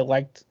 I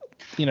liked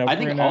I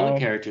think all the Bruno.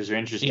 characters are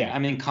interesting. Yeah, I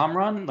mean,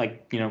 Kamran,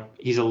 like,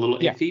 he's a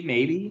little yeah, iffy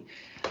maybe,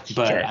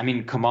 but sure. I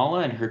mean,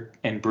 Kamala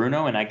and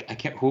Bruno and I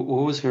can't who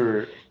was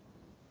her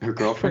I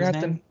girlfriend's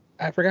forgot name?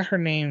 her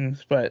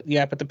names, but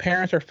yeah, but the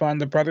parents are fun.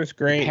 The brother's The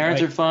great.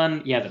 parents are Like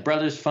fun. Yeah, the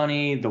brother's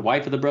funny. The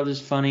wife of the brother's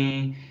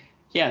funny.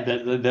 Yeah,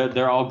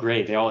 they're all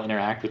great. They all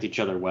interact with each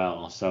other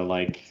well. So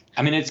like,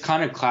 I mean, it's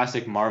kind of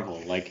classic Marvel.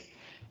 Like,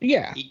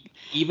 yeah,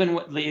 even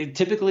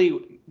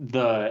typically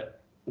the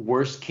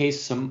worst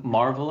case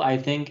Marvel, I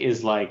think,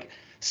 is like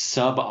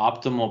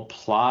suboptimal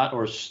plot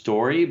or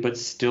story, but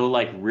still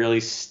like really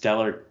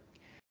stellar,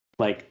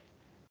 like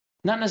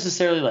not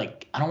necessarily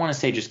like I don't want to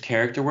say just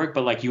character work,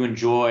 but like you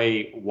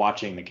enjoy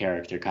watching the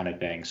character kind of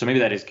thing. So maybe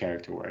that is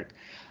character work.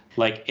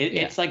 Like yeah.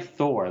 it's like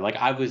Thor. Like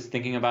I was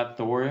thinking about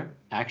Thor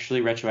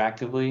actually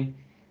retroactively,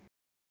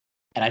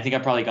 and I think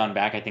I've probably gone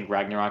back. I think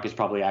Ragnarok is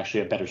probably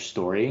actually a better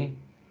story.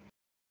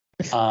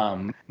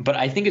 But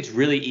I think it's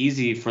really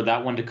easy for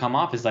that one to come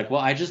off as like,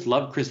 well, I just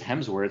love Chris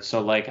Hemsworth,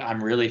 so like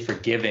I'm really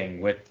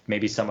forgiving with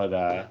maybe some of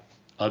the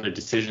other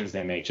decisions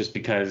they make, just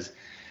because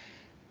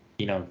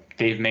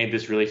they've made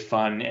this really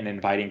fun and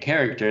inviting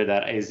character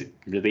that is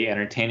really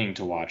entertaining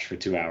to watch for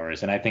 2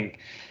 hours. And I think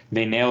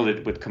they nailed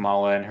it with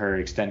Kamala and her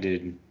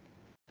extended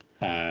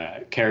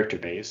character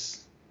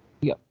base.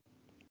 Yep.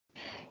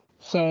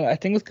 So I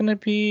think they're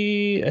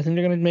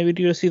gonna maybe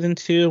do a season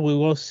 2. We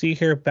will see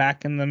her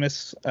back in the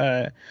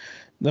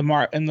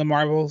in the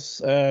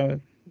Marvels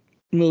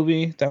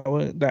movie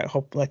that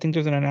hope I think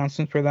there's an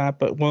announcement for that,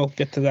 but we'll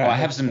get to Oh, that I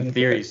have some in a bit.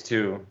 theories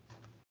too.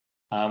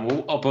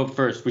 But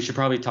first, we should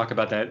probably talk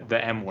about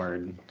the M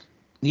word.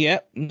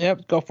 Yep,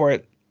 go for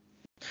it.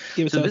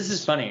 Give it So to this is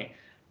us. funny.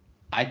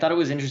 I thought it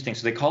was interesting.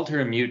 So they called her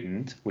a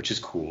mutant, which is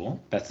cool.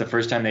 That's the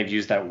first time they've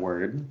used that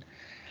word.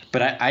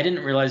 But I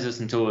didn't realize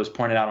this until it was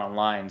pointed out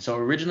online. So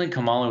originally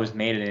Kamala was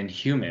made an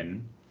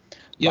Inhuman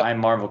Yep. by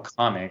Marvel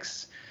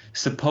Comics,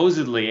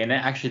 supposedly, and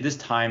actually this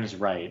time's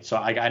right. So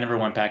I never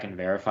went back and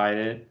verified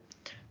it,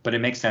 but it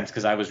makes sense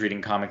because I was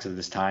reading comics at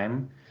this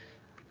time.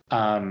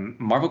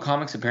 Marvel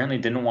Comics apparently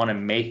didn't want to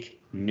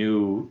make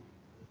new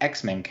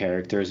X-Men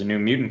characters and New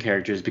Mutant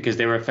characters because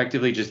they were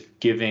effectively just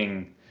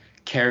giving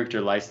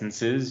character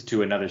licenses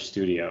to another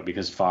studio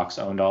because Fox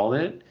owned all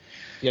of it.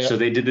 Yeah. So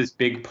they did this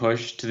big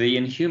push to the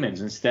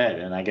Inhumans instead.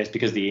 And I guess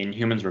because the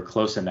Inhumans were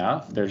close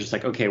enough, they're just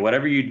like, okay,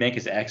 whatever you'd make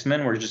as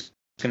X-Men, we're just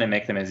going to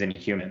make them as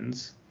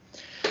Inhumans.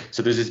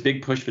 So there's this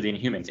big push for the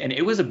Inhumans. And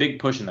it was a big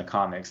push in the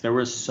comics. There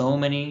were so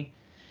many,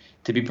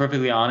 to be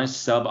perfectly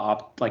honest,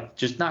 like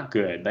just not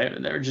good.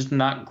 They're just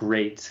not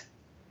great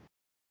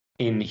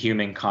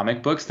Inhuman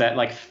comic books that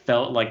like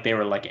felt like they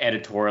were like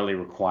editorially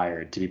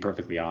required, to be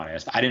perfectly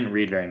honest. I didn't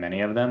read very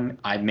many of them.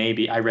 I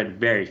read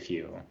very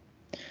few.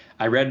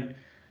 I read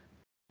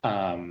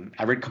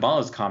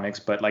Kamala's comics,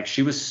 but like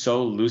she was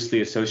so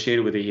loosely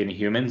associated with the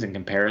Inhumans in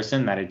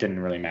comparison that it didn't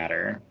really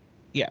matter.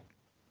 Yeah.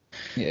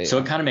 So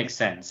it kind of makes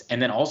sense.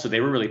 And then also they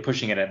were really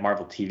pushing it at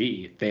Marvel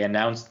TV. They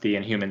announced the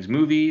Inhumans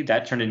movie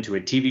that turned into a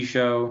TV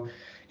show.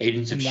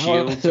 Agents of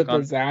S.H.I.E.L.D. took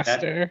on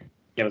disaster.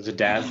 It was a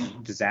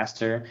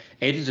disaster.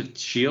 Agents of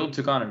S.H.I.E.L.D.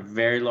 took on a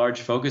very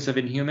large focus of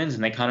Inhumans,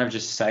 and they kind of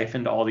just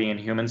siphoned all the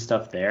Inhuman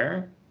stuff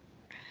there.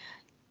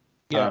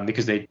 Yeah.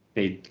 Because they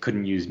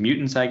couldn't use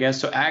mutants, I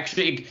guess. So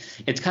actually,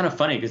 it's kind of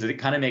funny because it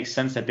kind of makes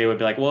sense that they would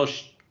be like, well,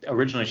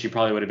 originally she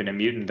probably would have been a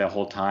mutant the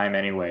whole time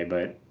anyway,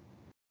 but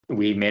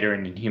we made her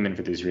an Inhuman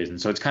for this reason.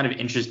 So it's kind of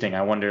interesting.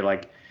 I wonder,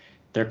 like,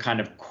 they're kind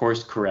of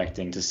course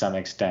correcting to some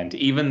extent,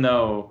 even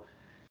though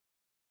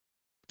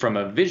from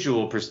a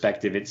visual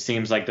perspective, it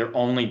seems like they're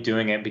only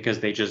doing it because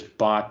they just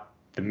bought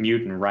the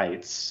mutant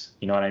rights.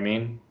 You know what I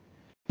mean?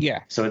 Yeah.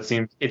 So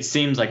it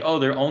seems like, oh,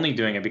 they're only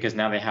doing it because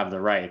now they have the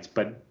rights,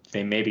 but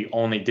they maybe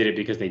only did it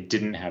because they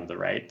didn't have the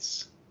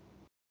rights.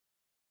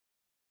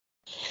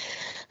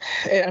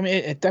 I mean,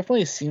 it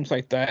definitely seems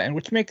like that, and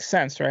which makes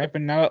sense, right?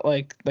 But now that,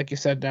 like you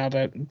said, now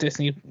that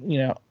Disney,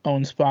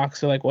 owns Fox,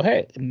 they're like, well,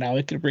 hey, now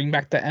we could bring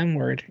back the N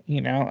word,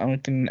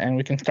 and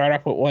we can start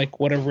off with like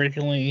what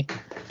originally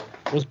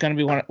was going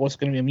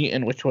to be a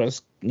mutant, which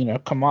was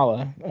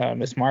Kamala,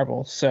 Miss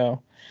Marvel. So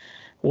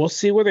we'll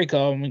see where they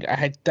go. I mean,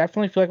 I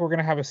definitely feel like we're going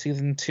to have a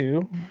season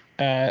 2,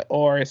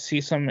 or see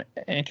some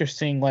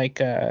interesting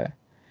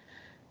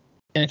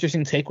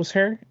interesting take with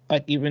her,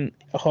 like even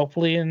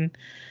hopefully in.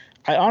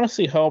 I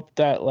honestly hope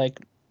that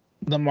like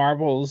the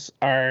Marvels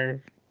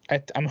are.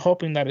 I'm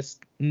hoping that it's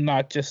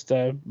not just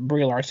a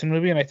Brie Larson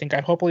movie, and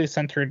I hopefully it's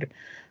centered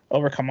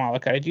over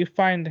Kamala. I do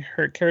find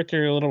her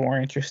character a little more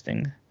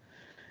interesting,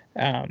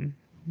 than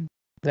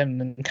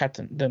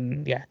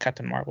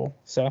Captain Marvel.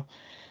 So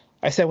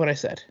I said what I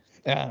said.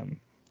 But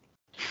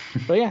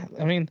yeah,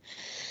 I mean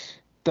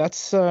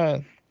that's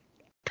pretty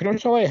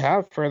much all I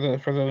have for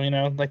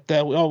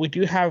the we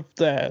do have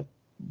the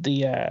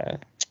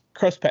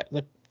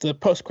the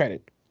post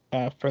credit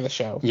for the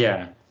show.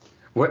 Yeah.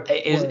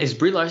 Is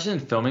Brie Larson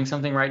filming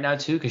something right now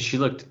too? Because she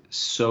looked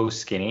so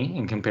skinny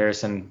in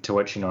comparison to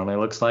what she normally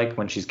looks like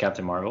when she's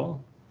Captain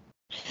Marvel.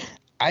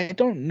 I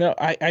don't know.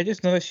 I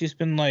just know that she's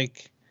been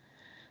like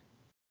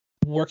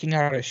working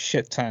out a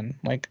shit ton.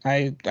 Like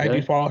I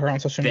do follow her on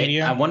social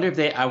media. I wonder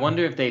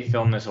if they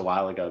filmed this a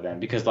while ago then,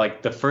 because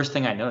like the first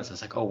thing I noticed, I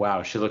was like, oh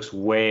wow, she looks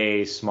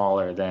way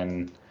smaller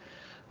than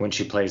when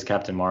she plays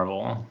Captain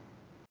Marvel.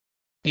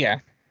 Yeah.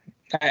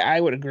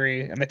 I would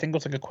agree, and I think it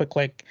was like a quick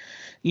like,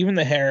 even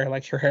the hair,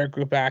 like her hair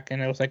grew back,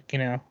 and it was like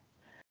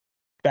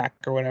back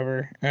or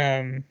whatever.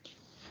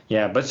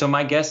 Yeah, but so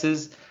my guess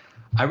is,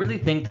 I really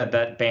think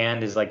that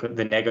band is like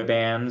the Nega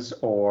Bands,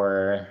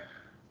 or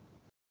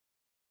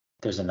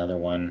there's another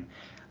one,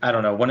 I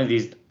don't know, one of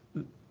these.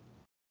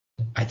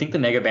 I think the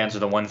Nega Bands are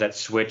the ones that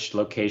switched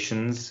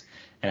locations,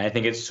 and I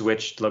think it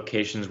switched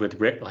locations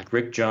with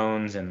Rick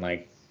Jones and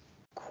like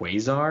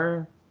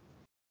Quasar.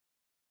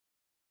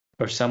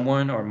 Or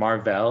someone, or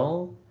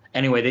Marvel.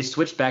 Anyway, they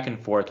switched back and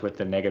forth with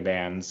the Nega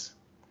Bands.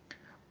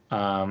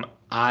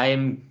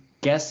 I'm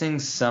guessing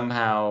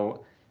somehow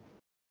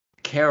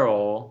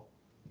Carol.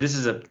 This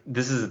is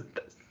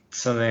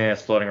something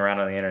that's floating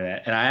around on the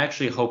internet, and I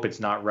actually hope it's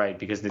not right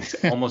because it's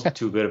almost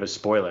too good of a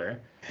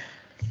spoiler.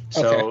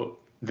 So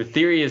The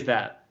theory is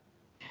that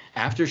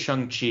after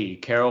Shang-Chi,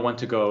 Carol went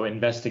to go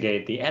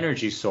investigate the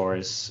energy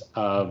source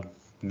of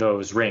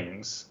those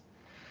rings,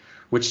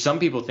 which some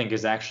people think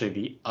is actually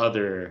the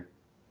other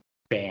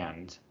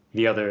band.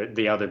 The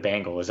other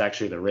bangle is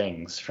actually the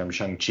rings from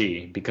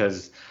Shang-Chi,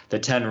 because the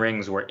 10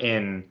 rings were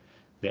in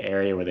the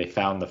area where they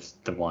found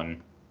the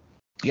one.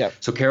 Yeah.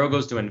 So Carol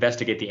goes to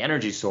investigate the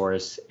energy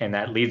source, and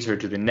that leads her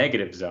to the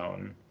negative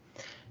zone.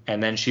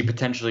 And then she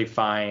potentially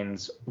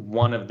finds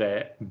one of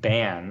the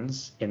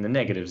bands in the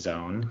negative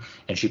zone,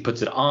 and she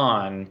puts it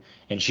on,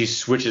 and she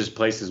switches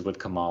places with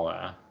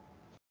Kamala.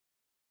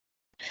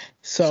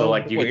 So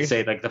like you could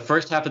say like the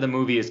first half of the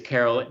movie is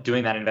Carol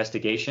doing that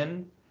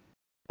investigation,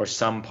 or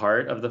some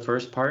part of the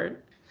first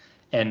part,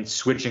 and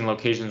switching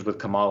locations with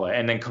Kamala.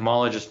 And then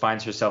Kamala just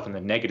finds herself in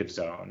the negative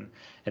zone.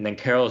 And then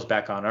Carol's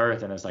back on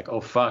Earth and is like, oh,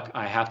 fuck,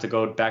 I have to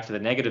go back to the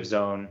negative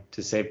zone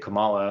to save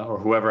Kamala or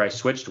whoever I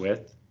switched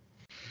with.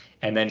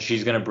 And then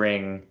she's going to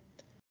bring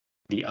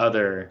the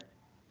other...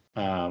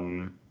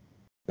 other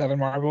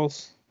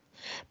Marvels.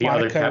 The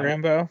Monica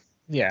Rambeau.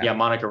 Yeah. Yeah,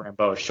 Monica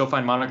Rambeau. She'll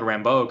find Monica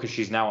Rambeau because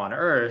she's now on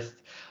Earth.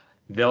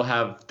 They'll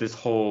have this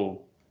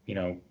whole,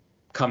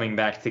 coming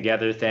back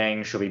together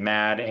thing. She'll be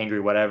mad, angry,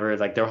 whatever.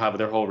 Like they'll have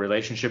their whole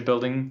relationship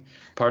building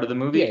part of the Yeah,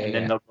 movie, yeah, and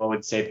then yeah. they'll go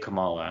and save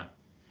Kamala.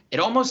 It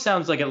almost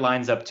sounds like it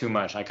lines up too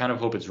much. I kind of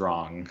hope it's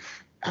wrong.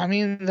 I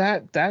mean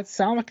that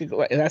sounds like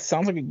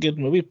a good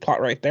movie plot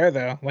right there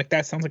though. Like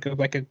that sounds like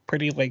a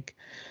pretty like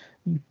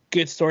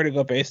good story to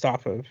go based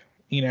off of,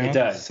 It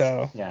does.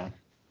 So Yeah.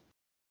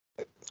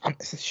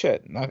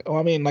 shit. Well,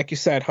 I mean, like you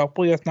said,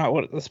 hopefully that's not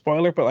what the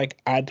spoiler, but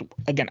like I'd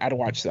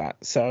watch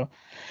that. So,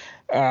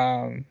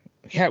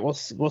 yeah, we'll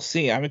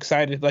see. I'm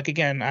excited. Like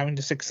again, I'm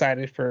just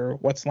excited for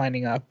what's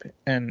lining up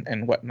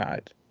and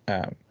whatnot.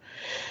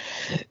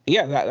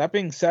 Yeah. That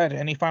being said,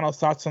 any final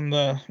thoughts on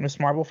the Miss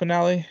Marvel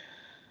finale?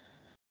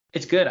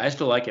 It's good. I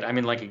still like it. I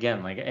mean, like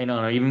again, like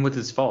even with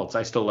its faults,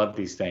 I still love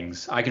these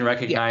things. I can Yeah.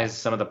 recognize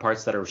some of the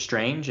parts that are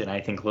strange and I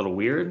think a little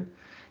weird.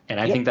 And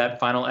I Yep. think that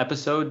final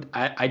episode,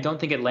 I don't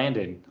think it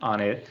landed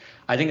on it.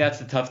 I think that's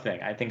the tough thing.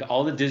 I think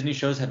all the Disney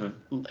shows have a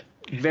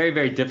very,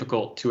 very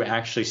difficult to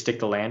actually stick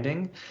the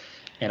landing.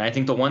 And I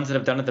think the ones that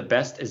have done it the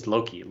best is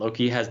Loki.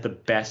 Loki has the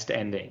best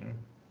ending.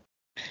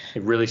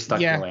 It really stuck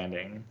the Yeah.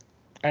 landing.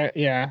 I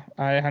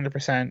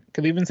 100%.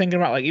 Because even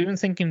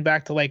thinking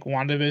back to like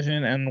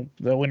WandaVision and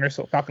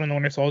the Falcon and the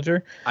Winter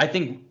Soldier. I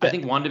think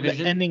WandaVision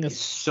the ending is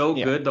so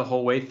good the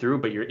whole way through,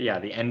 but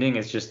the ending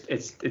is just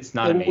it's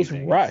not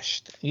amazing. It was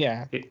rushed.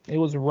 Yeah, it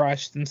was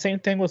rushed. And same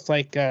thing with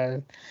like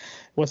Falcon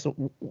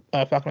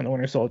and the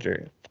Winter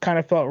Soldier. Kind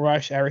of felt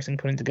rushed, everything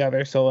putting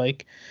together. So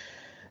like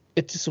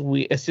it's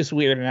just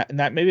weird, and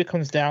that maybe it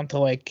comes down to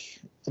like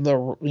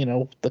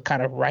the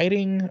kind of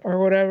writing or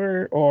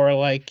whatever, or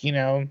like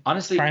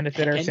honestly, trying to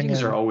fit everything endings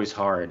in. are always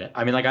hard.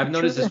 I mean, like I've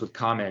noticed True. this with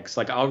comics.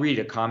 Like I'll read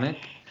a comic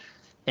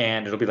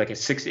and it'll be like a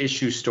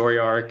 6-issue story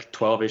arc,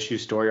 12-issue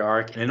story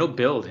arc, and it'll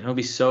build and it'll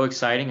be so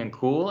exciting and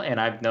cool. And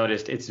I've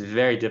noticed it's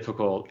very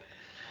difficult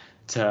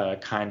to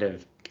kind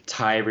of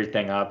tie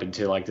everything up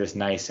into like this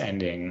nice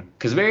ending.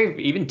 Because very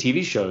few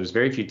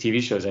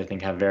TV shows I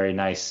think have very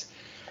nice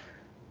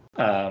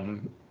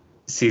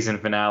season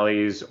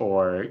finales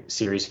or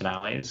series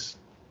finales.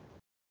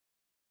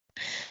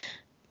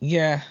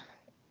 Yeah,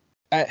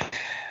 it's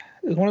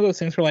one of those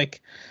things where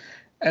like,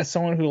 as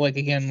someone who like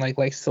again like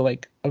likes to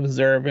like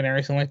observe and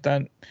everything like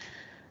that,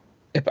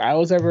 if I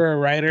was ever a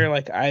writer,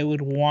 like I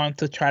would want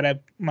to try to,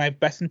 my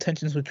best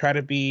intentions would try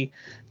to be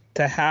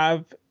to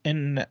have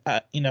an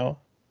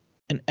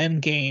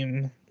end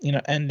game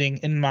ending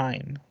in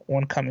mind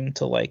when coming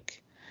to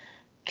like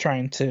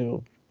trying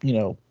to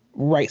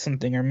write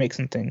something or make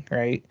something,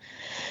 right?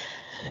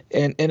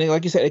 And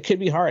like you said, it could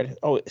be hard.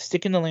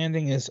 Sticking the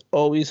landing is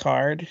always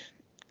hard.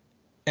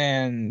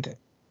 And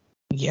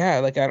yeah,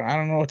 like I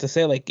don't know what to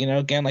say. Like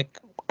again, like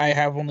I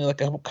have only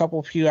like a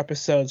couple few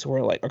episodes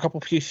where like a couple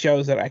few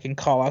shows that I can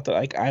call out that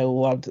like I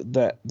loved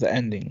the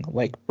ending,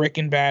 like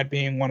Breaking Bad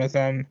being one of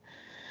them.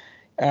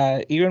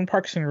 Even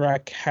Parks and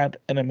Rec had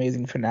an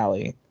amazing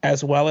finale,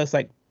 as well as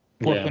like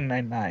Brooklyn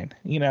Nine-Nine.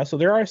 So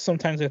there are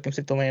sometimes that can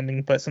stick the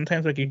landing, but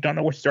sometimes like you don't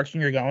know which direction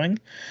you're going,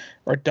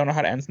 or don't know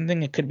how to end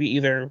something. It could be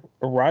either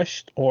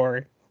rushed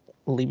or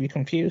leave you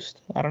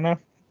confused. I don't know,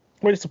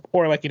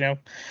 or like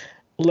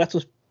left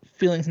with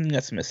feeling something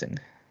that's missing,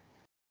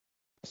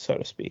 so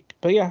to speak.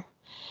 But yeah.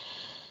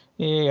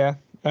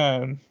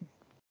 But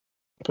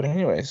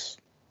anyways,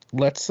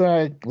 let's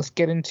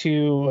get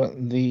into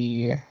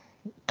the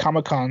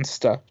Comic-Con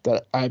stuff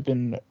that I've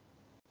been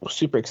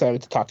super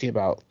excited to talk to you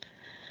about.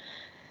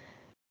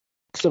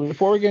 So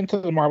before we get into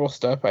the Marvel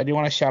stuff, I do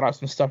want to shout out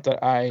some stuff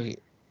that I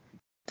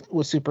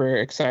was super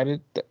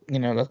excited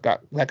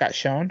that got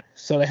shown.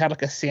 So they had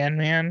like a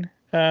Sandman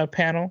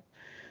panel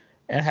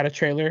and had a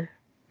trailer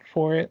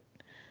for it.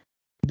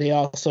 They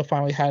also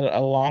finally had a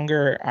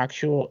longer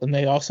actual, and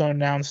they also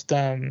announced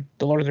the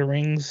Lord of the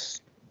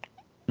Rings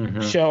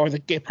show, or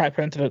they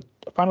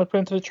finally put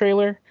into the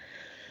trailer.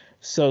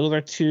 So those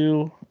are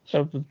two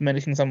of the many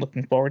things I'm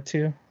looking forward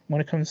to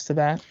when it comes to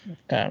that.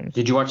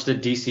 Did you watch the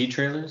DC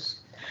trailers?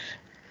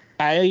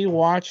 I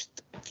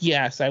watched,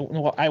 yes. I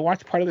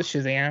watched part of the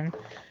Shazam,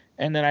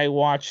 and then I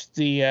watched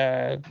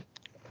the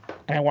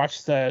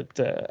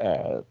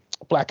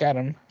Black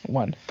Adam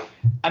one.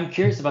 I'm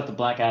curious about the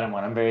Black Adam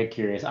one. I'm very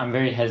curious. I'm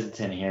very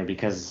hesitant here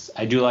because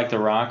I do like The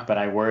Rock, but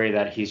I worry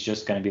that he's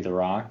just going to be The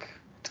Rock.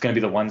 It's going to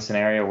be the one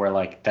scenario where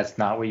like that's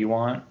not what you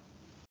want,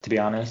 to be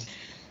honest.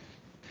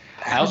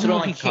 I also don't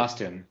like the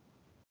costume.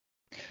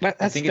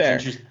 That's I think fair.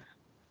 It's interesting.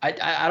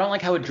 I don't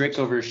like how it drapes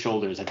over his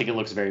shoulders. I think it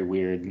looks very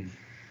weird.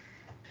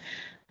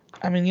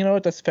 I mean, you know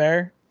what? That's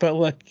fair. But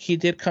look, he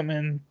did come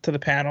in to the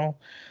panel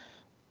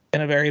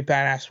in a very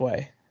badass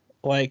way.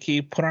 Like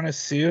he put on his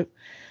suit,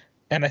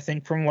 and I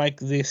think from like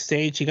the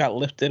stage he got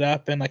lifted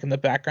up, and like in the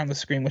background the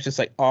screen was just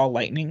like all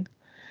lightning.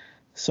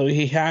 So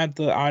he had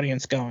the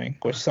audience going,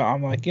 so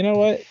I'm like, you know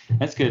what?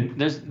 That's good.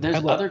 There's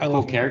other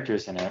cool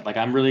characters in it. Like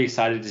I'm really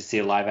excited to see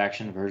a live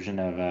action version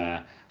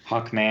of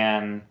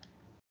Hawkman.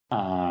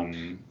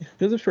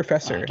 Who's the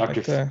professor?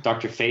 Dr. Fate.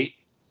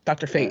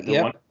 Dr. Fate.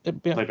 Yeah.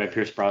 Played by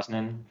Pierce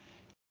Brosnan.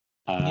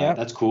 Yep.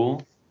 That's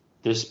cool.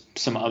 There's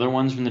some other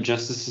ones from the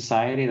Justice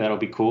Society that'll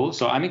be cool.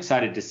 So I'm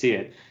excited to see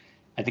it.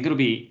 I think it'll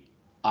be,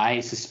 I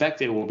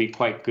suspect it will be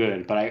quite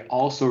good, but I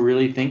also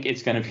really think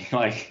it's going to be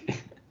like,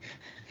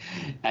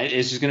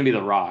 it's just going to be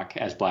The Rock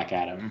as Black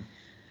Adam.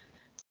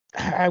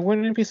 I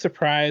wouldn't be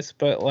surprised,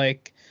 but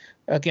like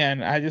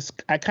again,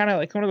 I kind of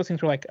like one of those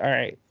things where like, all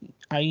right,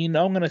 I'm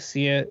gonna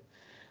see it.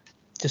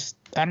 Just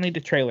I don't need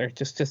the trailer.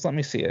 Just let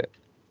me see it.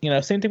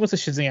 Same thing with the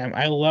Shazam.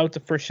 I loved the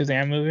first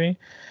Shazam movie,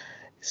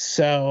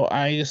 so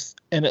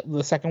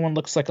the second one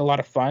looks like a lot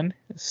of fun.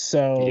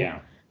 So Yeah.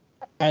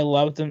 I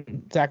loved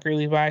them. Zachary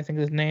Levi, I think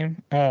is his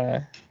name.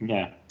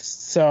 Yeah.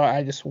 So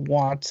I just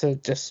want to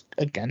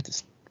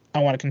I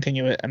want to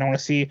continue it, and I want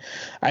to see.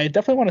 I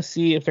definitely want to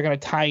see if they're gonna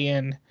tie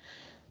in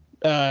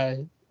uh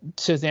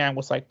Shazam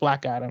was like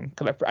Black Adam,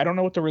 because I don't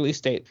know what the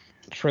release date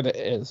for that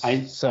is.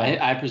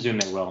 I presume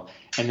they will.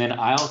 And then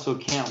I also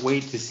can't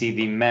wait to see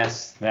the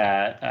mess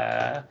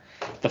that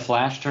the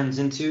Flash turns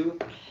into.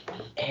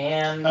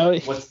 And Oh,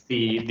 what's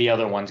the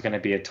other one's going to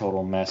be a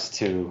total mess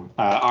too?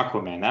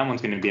 Aquaman. That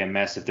one's going to be a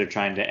mess if they're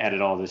trying to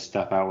edit all this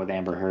stuff out with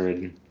Amber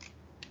Heard.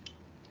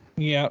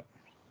 yep,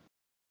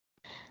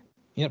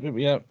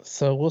 yep.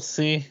 So we'll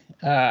see.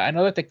 I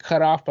know that they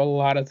cut off a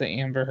lot of the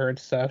Amber Heard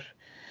stuff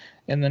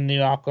in the new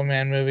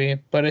Aquaman movie,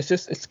 but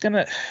it's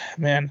gonna,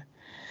 man.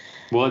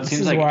 Well, it This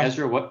seems is like why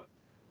Ezra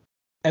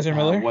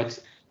Miller. what's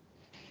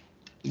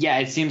yeah,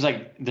 it seems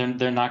like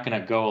they're not going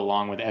to go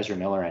along with Ezra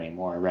Miller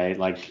anymore, right?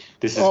 Like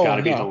this has got Oh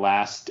to be the no,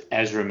 last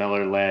Ezra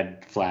Miller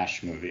led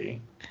Flash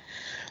movie.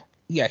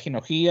 yeah,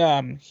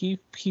 he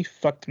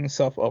fucked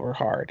himself over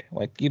hard.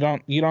 Like you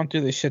don't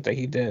do the shit that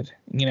he did,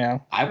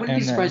 I wouldn't be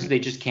and surprised if then they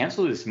just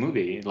cancel this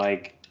movie.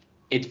 Like,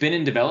 it's been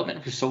in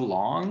development for so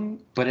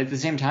long, but at the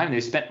same time, they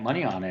spent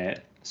money on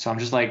it. So I'm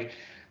just like,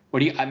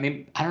 I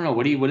mean, I don't know.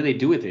 What do they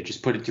do with it?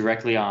 Just put it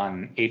directly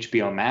on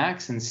HBO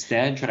Max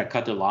instead? Try to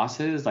cut their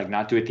losses? Like,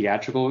 not do a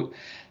theatrical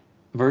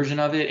version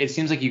of it? It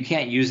seems like you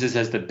can't use this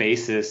as the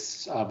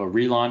basis of a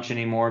relaunch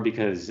anymore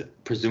because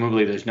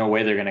presumably there's no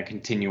way they're going to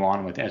continue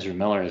on with Ezra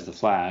Miller as the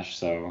Flash.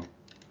 So.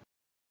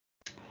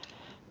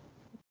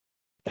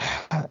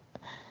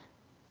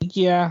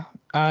 yeah,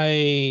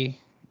 I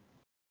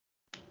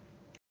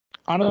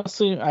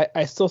honestly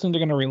I still think they're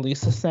gonna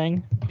release this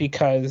thing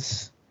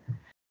because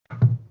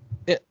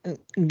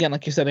again,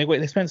 like you said,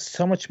 they spent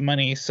so much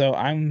money, so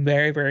I'm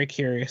very, very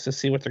curious to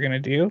see what they're gonna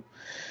do.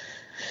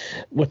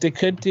 What they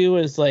could do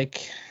is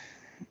like,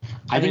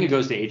 I think it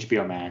goes to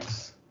HBO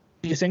Max.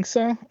 do you think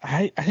so?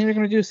 I think they're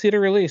gonna do a theater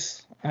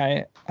release.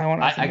 I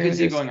I could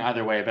see it going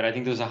either way, but I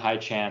think there's a high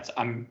chance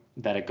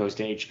that it goes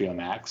to HBO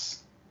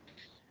Max.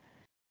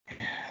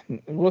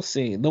 We'll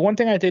see. The one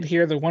thing I did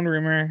hear, the one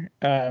rumor,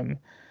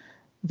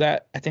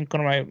 that I think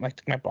one of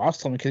my boss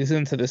told me, because he's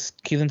into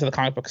the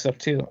comic book stuff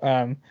too.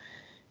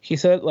 He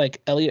said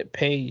like Elliot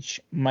Page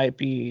might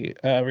be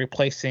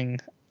replacing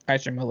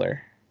Ezra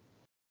Miller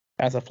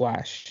as a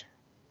Flash,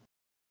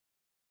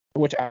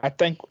 which I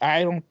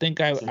don't think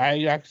I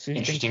actually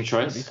Interesting think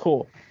would be choice.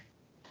 cool.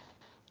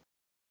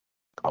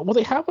 Well,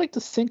 they have like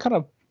the same kind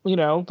of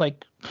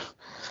like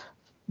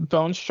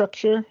bone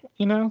structure,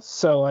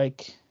 so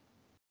like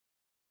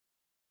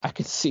I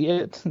could see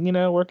it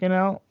working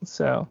out.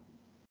 So,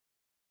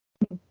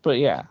 but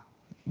yeah.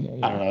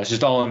 I don't know. It's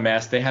just all a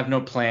mess. They have no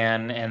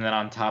plan, and then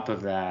on top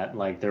of that,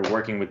 like they're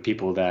working with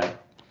people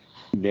that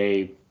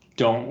they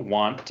don't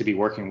want to be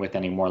working with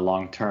anymore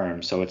long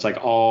term. So it's like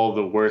all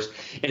the worst.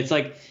 It's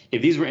like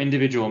if these were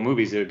individual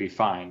movies, it would be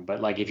fine. But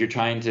like if you're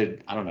trying to,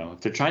 I don't know, if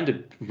they're trying to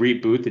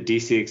reboot the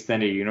DC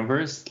extended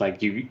universe,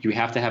 like you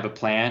have to have a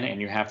plan, and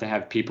you have to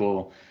have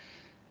people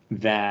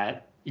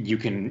that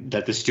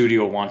that the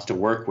studio wants to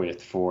work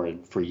with for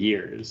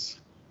years.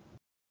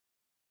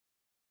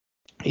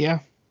 Yeah.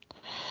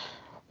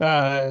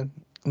 The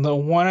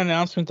one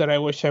announcement that I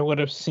wish I would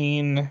have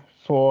seen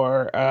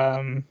for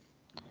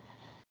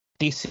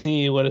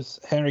DC was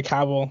Henry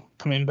Cavill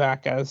coming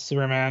back as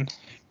Superman.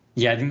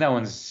 Yeah, I think that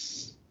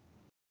one's.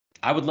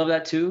 I would love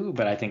that too,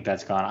 but I think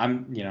that's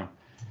gone.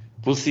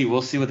 We'll see.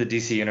 We'll see what the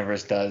DC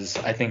universe does.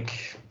 I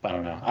think. I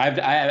don't know.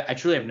 I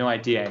truly have no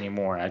idea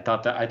anymore. I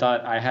thought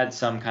I had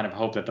some kind of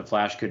hope that the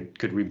Flash could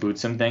reboot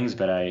some things,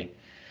 but I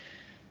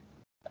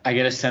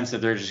get a sense that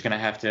they're just gonna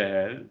have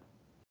to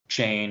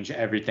change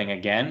everything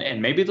again,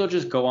 and maybe they'll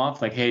just go off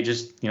like, hey,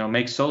 just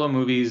make solo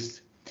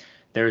movies.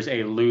 There's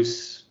a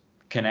loose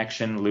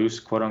connection, loose,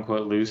 quote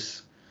unquote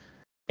loose,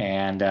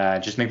 and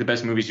just make the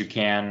best movies you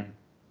can.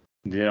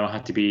 They don't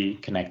have to be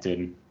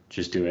connected.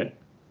 Just do it.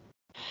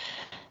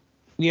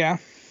 Yeah.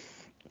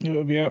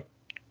 Yeah.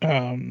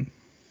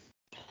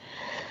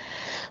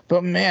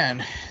 But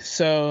man,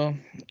 so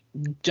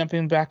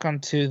jumping back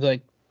onto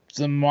like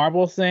the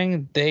Marvel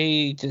thing,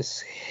 they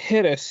just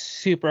hit us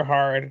super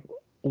hard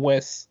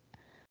with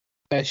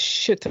a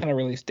shit ton of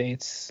release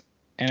dates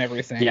and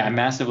everything. Yeah, I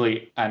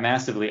massively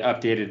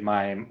updated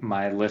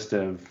my list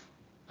of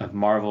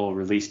Marvel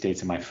release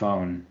dates in my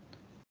phone.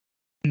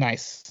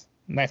 Nice.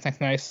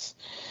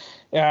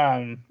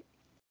 Um,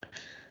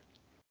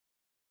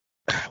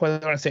 what do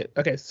I want to say?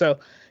 Okay, so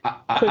quick.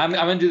 I'm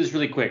gonna do this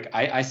really quick.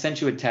 I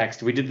sent you a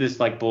text. We did this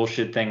like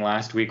bullshit thing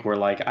last week where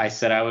like I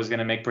said I was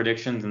gonna make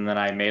predictions and then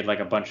I made like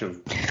a bunch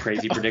of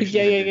crazy Oh, predictions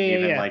yeah, and yeah, didn't yeah, yeah,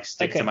 even yeah. like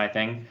stick to Okay. my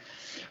thing.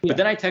 But Yeah.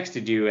 then I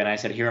texted you and I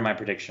said, here are my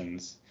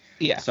predictions.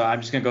 Yeah. So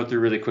I'm just gonna go through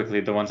really quickly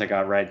the ones I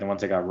got right and the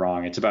ones I got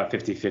wrong. It's about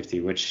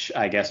 50-50, which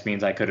I guess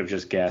means I could have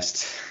just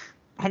guessed.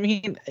 I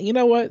mean, you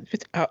know what?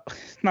 It's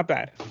not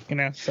bad,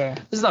 so.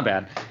 This is not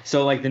bad.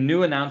 So like the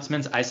new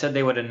announcements, I said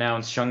they would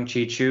announce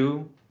Shang-Chi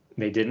Chu.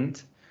 They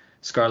didn't.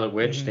 Scarlet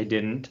Witch, Mhm. they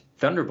didn't.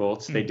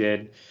 Thunderbolts, they Mhm.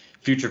 did.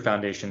 Future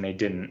Foundation, they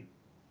didn't.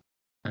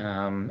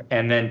 And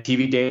then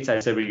TV dates, I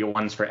said we get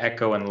ones for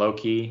Echo and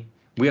Loki.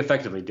 We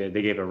effectively did.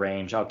 They gave a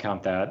range. I'll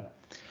count that.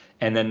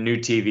 And then new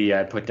TV,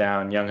 I put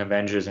down Young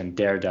Avengers and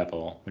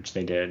Daredevil, which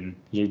they did.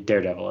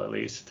 Daredevil, at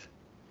least.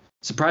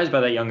 Surprised by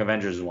that Young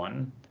Avengers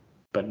one,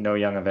 but no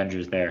Young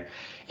Avengers there.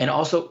 And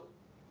also,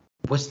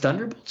 was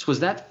Thunderbolts, was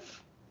that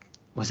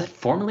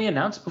formally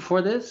announced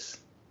before this?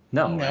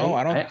 No, No,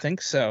 right? I don't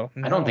think so.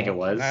 I don't think it No,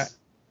 was.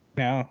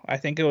 no, I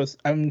think it was.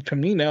 For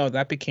me, no,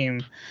 that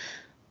became.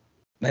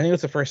 I think it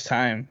was the first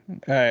time.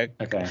 Okay.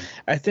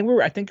 I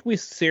think we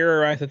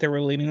theorized that they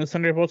were leading the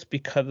Thunderbolts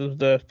because of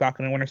the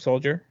Falcon and Winter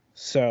Soldier.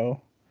 So.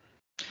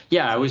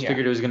 Yeah, I always Yeah.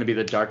 figured it was going to be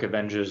the Dark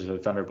Avengers or the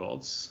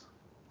Thunderbolts.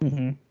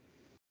 Mm-hmm.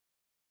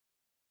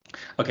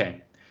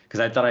 Okay, because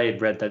I thought I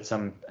had read that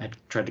some had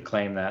tried to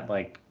claim that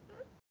like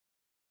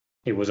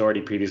it was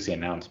already previously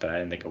announced, but I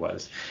didn't think it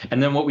was.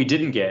 And then what we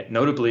didn't get,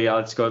 notably,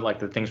 let's go like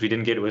the things we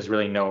didn't get was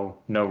really no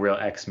real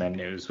X-Men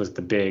news was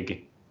the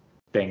big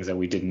things that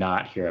we did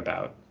not hear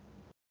about.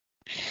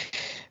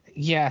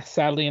 Yeah,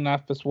 sadly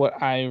enough, is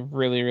what I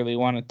really, really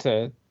wanted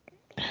to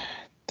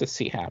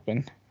see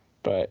happen,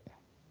 but.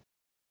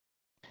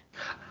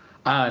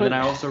 And then I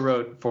also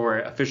wrote for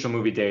official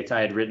movie dates. I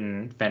had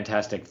written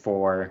Fantastic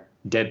Four,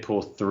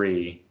 Deadpool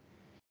 3,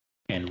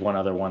 and one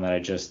other one that I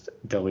just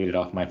deleted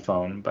off my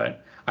phone.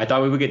 But I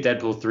thought we would get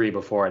Deadpool 3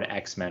 before an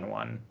X-Men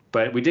one.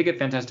 But we did get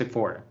Fantastic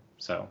Four,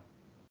 so.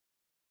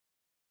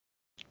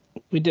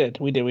 We did.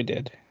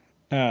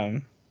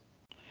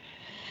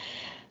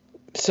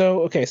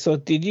 So okay, so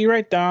did you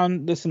write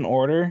down this in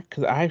order?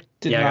 Because I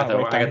did Yeah,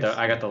 not write down.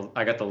 I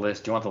got the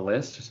list. Do you want the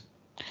list?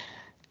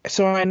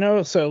 So I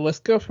know. So let's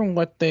go from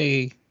what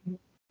they.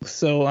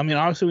 So I mean,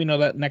 obviously we know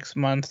that next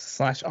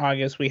month /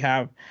 August we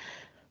have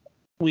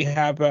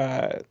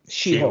She-Hulk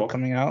She-Hulk,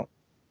 coming out.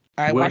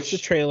 I watched the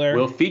trailer.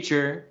 will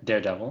feature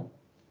Daredevil.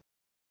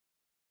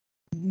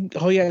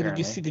 Oh yeah, Apparently.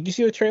 did you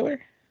see the trailer?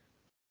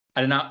 I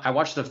did not. I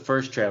watched the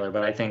first trailer,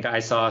 but I think I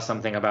saw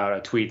something about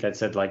a tweet that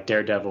said like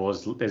Daredevil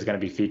is going to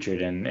be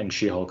featured in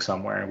She-Hulk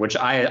somewhere, which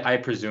I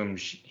presumed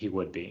he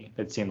would be.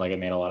 It seemed like it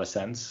made a lot of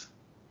sense.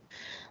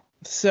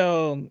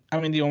 So I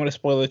mean, do you want me to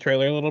spoil the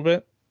trailer a little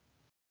bit?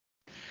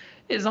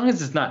 As long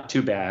as it's not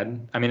too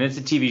bad. I mean, it's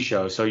a TV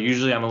show, so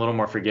usually I'm a little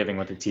more forgiving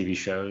with the TV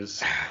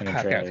shows and the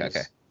trailers.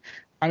 Okay.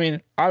 I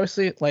mean,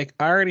 obviously, like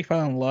I already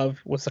fell in love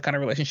with the kind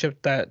of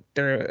relationship that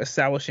they're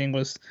establishing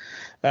was,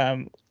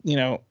 her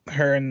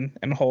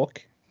and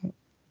Hulk.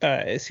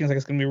 It seems like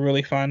it's gonna be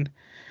really fun.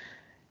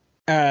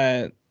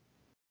 They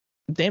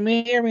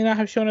may or may not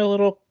have shown a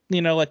little,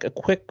 like a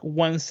quick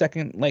 1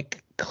 second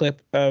like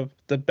clip of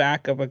the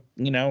back of a,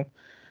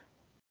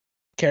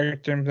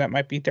 character that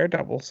might be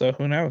Daredevil. So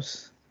who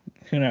knows?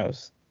 Who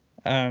knows?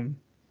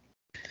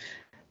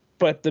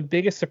 But the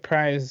biggest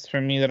surprise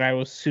for me that I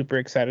was super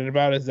excited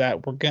about is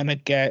that we're gonna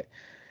get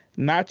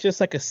not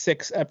just like a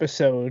 6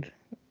 episode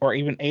or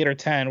even 8 or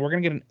 10. We're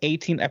gonna get an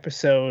 18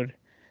 episode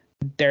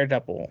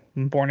Daredevil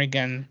Born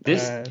Again.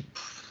 This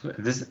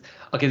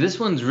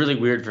one's really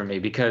weird for me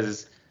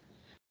because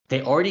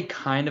they already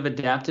kind of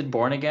adapted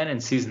Born Again in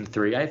season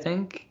 3, I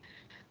think.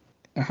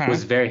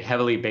 Was very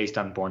heavily based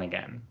on Born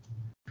Again.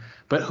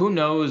 But who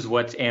knows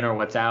what's in or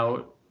what's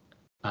out?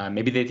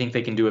 Maybe they think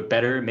they can do it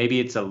better. Maybe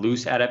it's a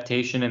loose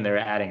adaptation and they're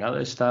adding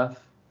other stuff.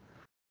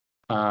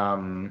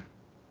 Because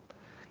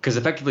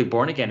effectively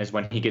Born Again is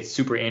when he gets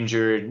super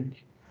injured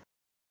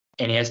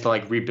and he has to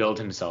like rebuild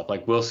himself.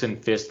 Like Wilson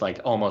Fisk like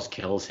almost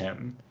kills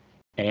him.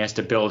 And he has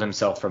to build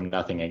himself from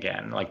nothing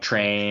again, like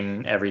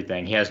train,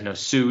 everything. He has no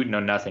suit, no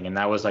nothing, and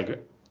that was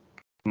like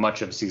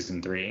much of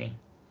season 3.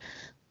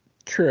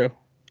 True.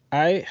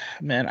 But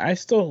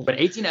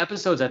 18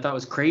 episodes I thought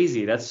was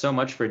crazy. That's so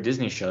much for a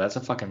Disney show. That's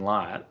a fucking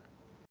lot.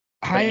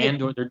 But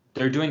Andor,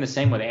 they're doing the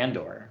same with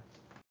Andor.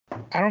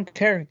 I don't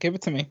care. Give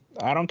it to me.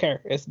 I don't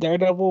care. It's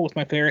Daredevil was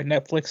my favorite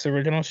Netflix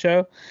original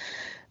show.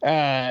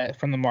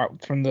 From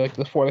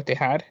the 4 that they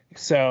had.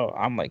 So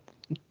I'm like,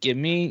 give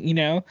me,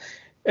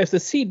 if the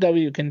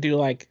CW can do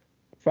like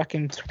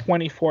fucking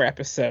 24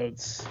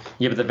 episodes.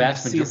 Yeah, but the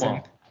vast majority,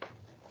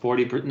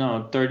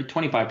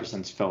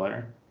 25% is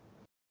filler.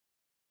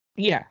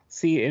 Yeah.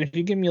 See, if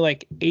you give me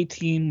like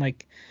 18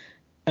 like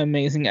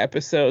amazing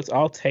episodes,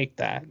 I'll take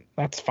that.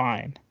 That's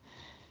fine.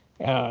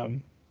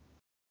 And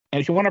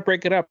if you want to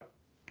break it up,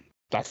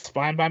 that's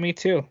fine by me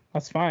too.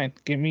 That's fine.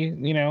 Give me,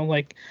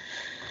 like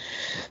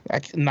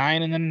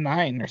 9 and then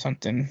 9 or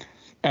something.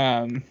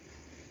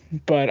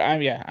 But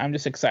I'm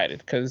just excited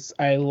because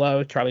I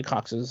love Charlie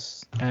Cox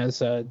as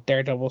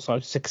Daredevil, so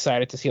I'm just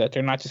excited to see that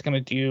they're not just gonna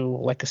do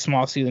like a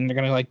small season. They're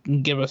gonna like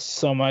give us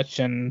so much,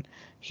 and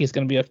he's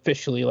gonna be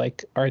officially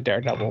like our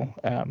Daredevil.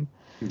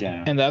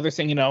 Yeah. And the other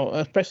thing,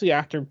 especially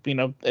after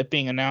it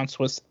being announced,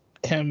 was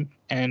him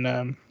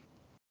and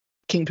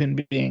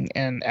Kingpin being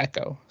an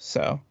Echo.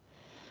 So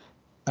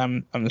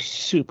I'm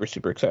super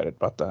excited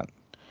about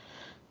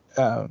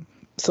that.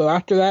 So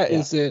after that,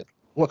 is it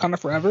Wakanda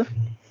Forever?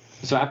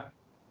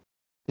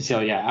 So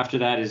yeah, after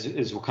that is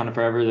Wakanda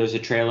Forever. There's a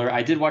trailer.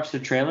 I did watch the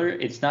trailer.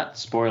 It's not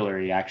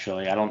spoilery,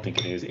 actually. I don't think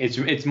it is.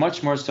 It's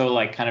much more so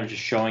like kind of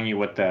just showing you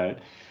what the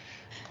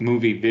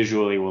movie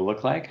visually will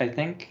look like. I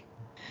think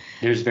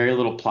there's very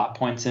little plot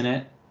points in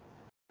it.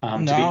 To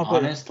be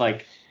honest,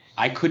 like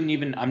I couldn't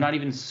even. I'm not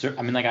even.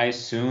 I mean, like I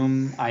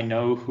assume I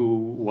know who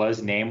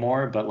was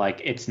Namor, but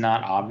like it's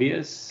not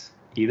obvious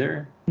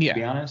either. Yeah. To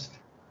be honest.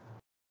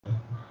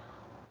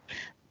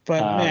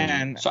 But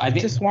man, so I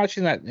think just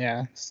watching that,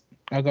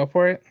 I'll go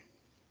for it.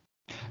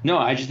 No,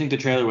 I just think the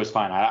trailer was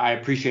fine. I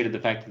appreciated the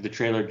fact that the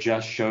trailer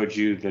just showed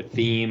you the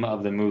theme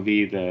of the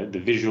movie, the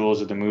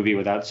visuals of the movie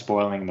without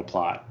spoiling the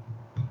plot.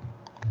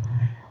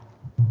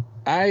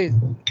 I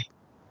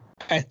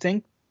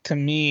think to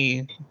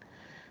me,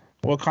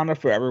 Wakanda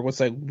Forever was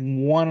like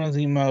one of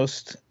the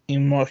most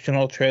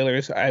emotional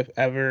trailers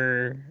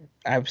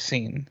I've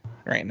seen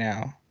right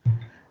now.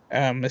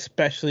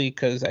 Especially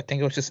because I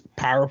think it was just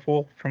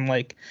powerful from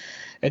like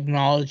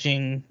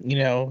acknowledging,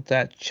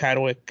 that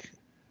Chadwick,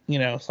 /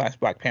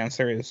 Black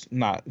Panther is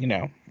not,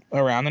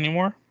 around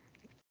anymore,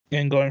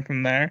 and going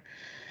from there.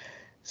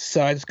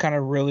 So I just kind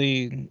of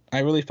really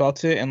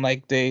felt it, and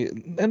like the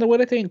way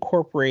that they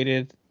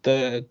incorporated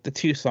the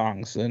two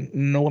songs, and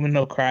No Woman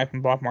No Cry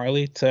from Bob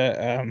Marley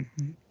to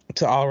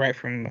All Right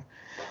from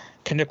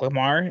Kendrick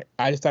Lamar.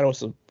 I just thought it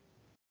was an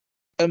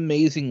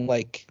amazing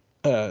like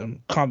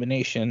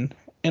combination.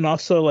 And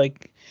also,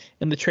 like,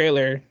 in the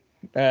trailer,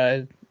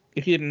 if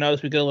you didn't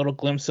notice, we get a little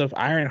glimpse of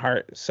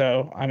Ironheart.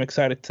 So I'm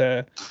excited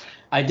to.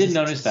 I did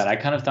notice that. I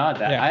kind of thought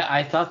that. Yeah.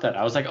 I thought that.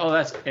 I was like, oh,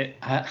 that's it.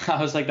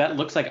 I was like, that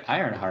looks like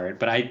Ironheart,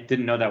 but I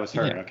didn't know that was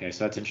her. Yeah. Okay,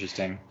 so that's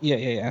interesting.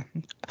 Yeah.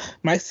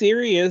 My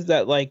theory is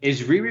that, like.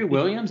 Is Riri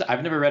Williams?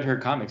 I've never read her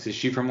comics. Is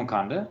she from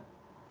Wakanda?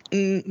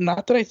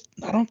 Not that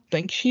I don't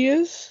think she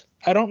is.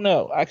 I don't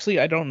know. Actually,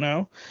 I don't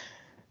know.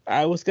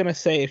 I was gonna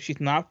say if she's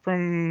not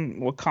from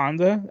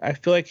Wakanda, I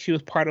feel like she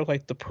was part of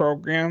like the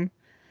program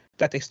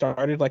that they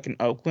started like in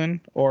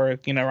Oakland or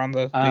around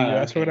the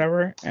US or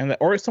whatever,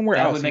 or somewhere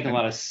else. That would make a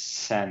lot of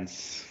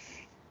sense.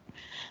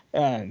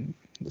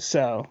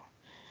 So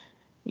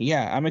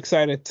yeah, I'm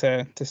excited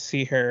to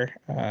see her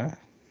to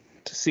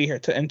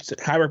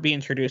have her be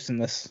introduced in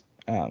this.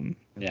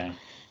 Yeah.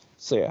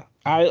 So yeah,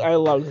 I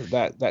love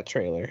that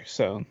trailer.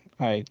 So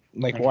I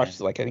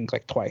watched it I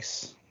think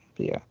twice.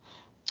 But yeah.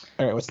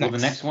 All right, what's next? Well,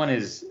 the next one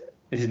is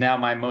now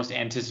my most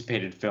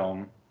anticipated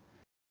film,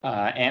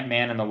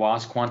 Ant-Man and the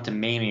Wasp: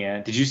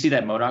 Quantumania. Did you see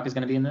that MODOK is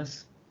going to be in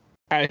this?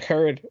 I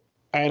heard,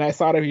 and I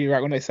thought of you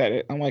right when they said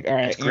it. I'm like, all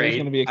right, it's great.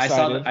 Going to be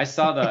excited. I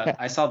saw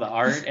the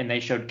art, and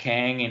they showed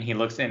Kang, and he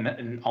looks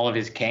in all of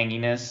his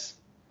Kanginess.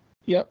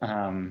 Yep.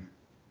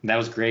 That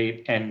was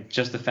great, and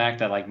just the fact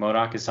that like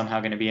MODOK is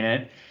somehow going to be in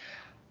it.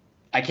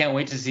 I can't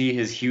wait to see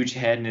his huge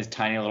head and his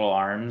tiny little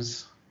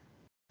arms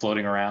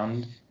floating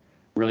around.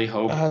 Really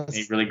hope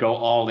they really go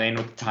all in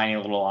with tiny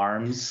little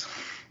arms.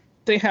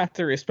 They have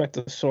to respect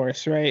the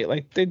source, right?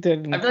 Like they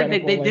did. I feel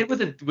like they did with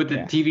the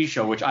TV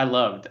show, which I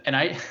loved.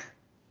 And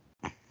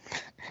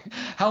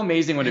how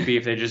amazing would it be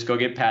if they just go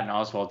get Patton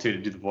Oswalt too to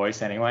do the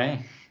voice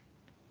anyway?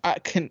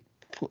 That's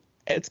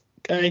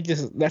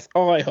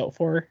all I hope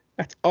for.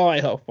 That's all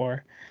I hope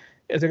for.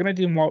 If they're gonna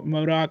do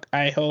MODOK,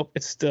 I hope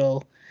it's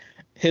still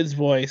his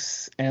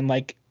voice, and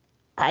like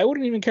I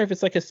wouldn't even care if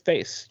it's like his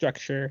face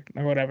structure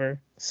or whatever.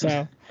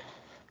 So.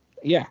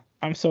 Yeah,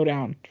 I'm so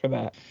down for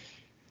that.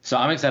 So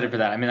I'm excited for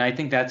that. I mean, I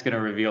think that's going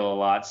to reveal a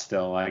lot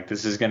still. Like,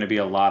 this is going to be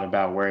a lot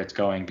about where it's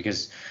going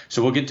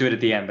so we'll get to it at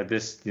the end, but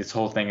this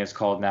whole thing is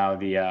called now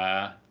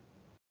the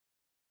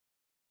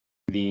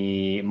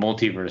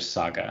Multiverse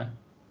Saga.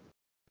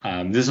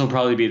 This will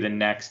probably be the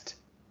next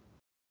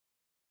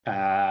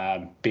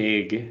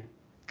big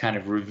kind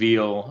of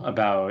reveal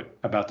about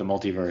the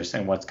multiverse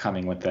and what's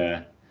coming with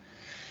the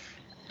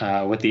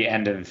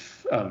end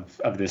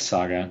of this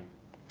saga.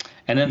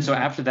 And then so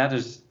after that,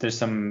 there's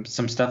some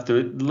stuff,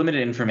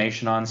 limited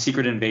information on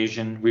Secret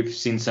Invasion. We've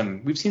seen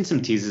some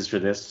teases for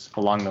this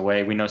along the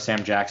way. We know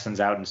Sam Jackson's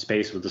out in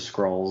space with the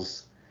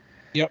Skrulls.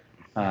 Yep.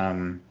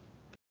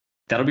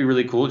 That'll be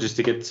really cool just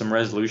to get some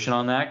resolution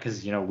on that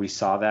because we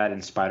saw that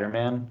in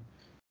Spider-Man.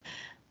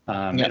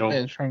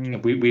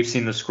 We've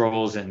seen the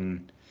Skrulls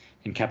in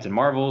Captain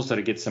Marvel, so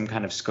to get some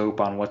kind of scope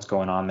on what's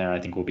going on there,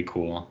 I think will be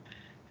cool.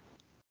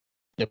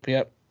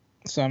 Yep.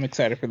 So I'm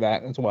excited for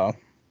that as well.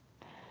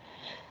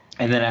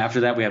 And then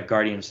after that, we have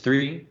Guardians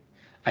 3.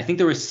 I think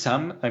there was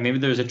maybe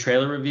there was a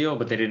trailer reveal,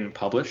 but they didn't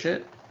publish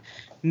it.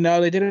 No,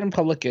 they didn't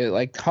publish it.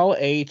 Like Hall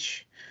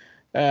H,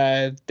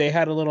 they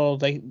had a little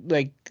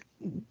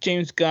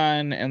James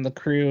Gunn and the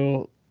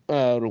crew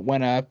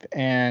went up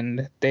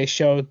and they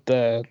showed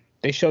them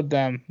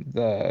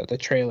the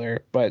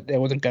trailer, but it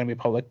wasn't going to be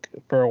public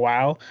for a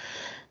while.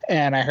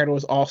 And I heard it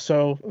was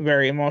also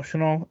very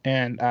emotional.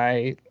 And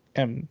I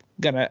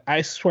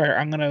swear,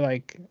 I'm gonna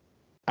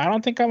I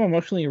don't think I'm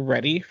emotionally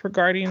ready for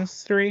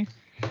Guardians 3.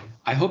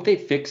 I hope they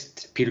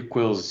fixed Peter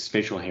Quill's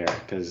facial hair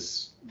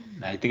because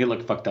I think it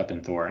looked fucked up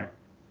in Thor.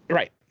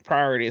 Right.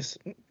 Priorities.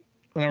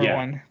 Number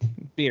one,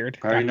 beard.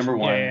 Priority number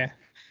one. Yeah.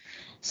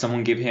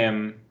 Someone give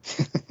him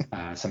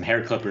some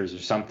hair clippers or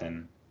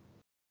something.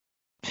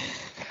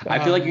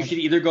 I feel like you should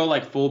either go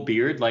like full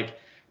beard, like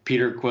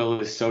Peter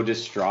Quill is so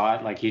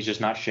distraught, like he's just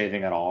not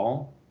shaving at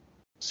all.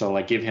 So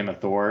like give him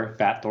a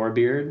fat Thor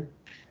beard.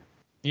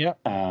 Yep.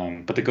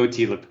 But the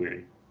goatee looked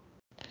weird.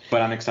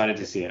 But I'm excited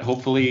to see it.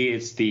 Hopefully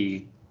it's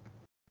the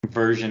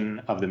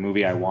version of the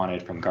movie I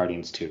wanted from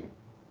Guardians 2.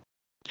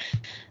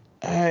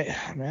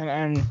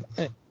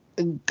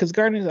 Because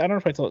Guardians, I don't know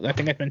if I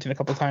think I've mentioned a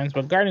couple times,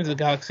 but Guardians of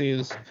the Galaxy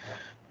is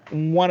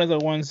one of the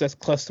ones that's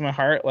close to my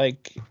heart,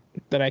 like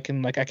that I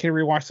can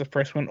rewatch the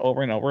first one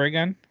over and over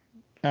again.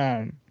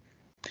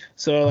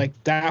 So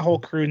like that whole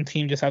crew and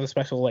team just has a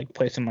special like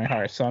place in my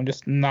heart. So I'm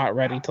just not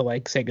ready to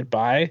like say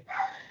goodbye.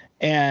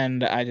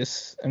 And I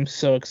just am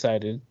so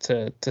excited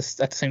to at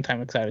the same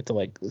time excited to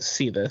like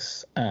see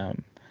this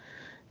and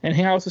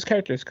hang out with those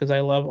characters because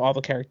I love all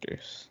the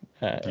characters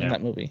in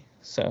that movie.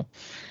 So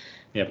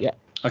yeah.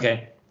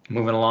 Okay,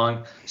 moving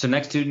along. So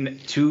next two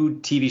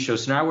TV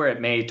shows. So now we're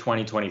at May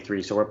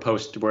 2023. So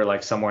we're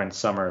like somewhere in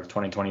summer of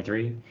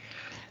 2023,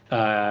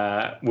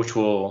 which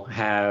will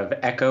have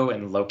Echo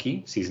and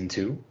Loki season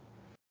 2.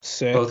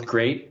 Sick. Both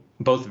great.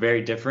 Both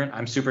very different.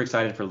 I'm super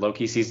excited for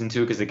Loki season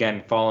 2 because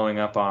again, following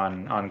up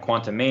on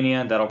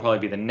Quantumania, that'll probably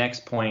be the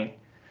next point,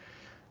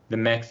 the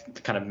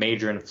next kind of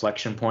major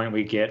inflection point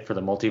we get for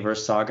the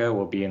multiverse saga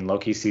will be in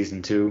Loki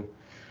season 2.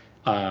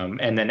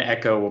 And then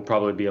Echo will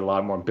probably be a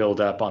lot more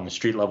build up on the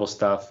street level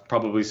stuff,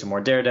 probably some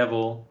more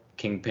Daredevil,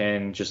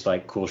 Kingpin, just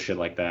like cool shit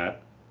like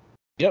that.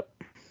 Yep.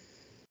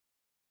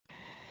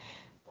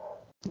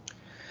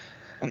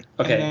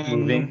 Okay,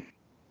 moving.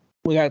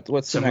 We got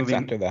what's next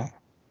after that?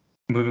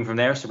 Moving from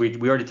there, so we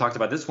already talked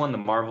about this one, the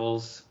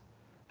Marvels.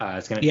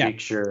 It's going to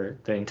feature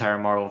the entire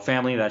Marvel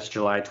family. That's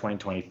July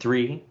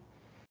 2023.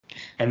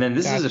 And then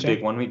this is a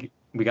big one.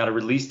 We got a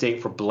release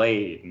date for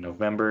Blade,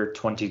 November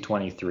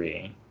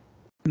 2023.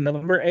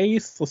 November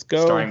 8th. Let's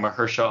go. Starring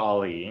Mahershala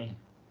Ali.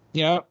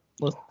 Yeah,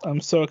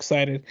 I'm so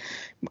excited.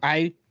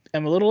 I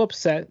am a little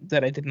upset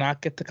that I did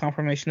not get the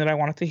confirmation that I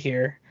wanted to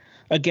hear.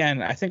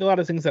 Again, I think a lot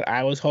of things that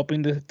I was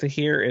hoping to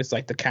hear is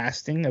like the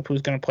casting of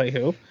who's going to play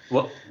who.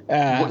 Well,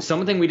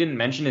 something we didn't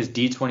mention is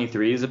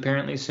D23 is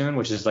apparently soon,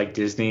 which is like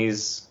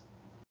Disney's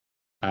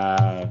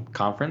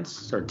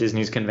conference or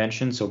Disney's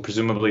convention. So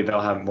presumably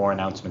they'll have more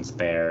announcements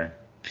there.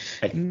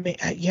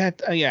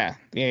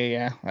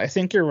 Yeah. I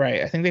think you're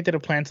right. I think they did a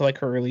plan to like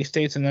her release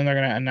dates, and then they're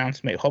going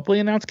to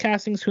hopefully announce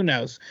castings. Who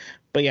knows?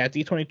 But yeah,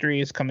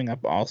 D23 is coming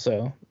up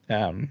also.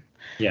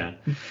 Yeah.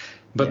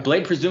 But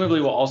Blade presumably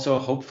will also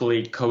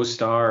hopefully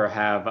co-star or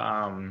have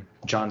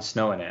Jon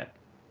Snow in it.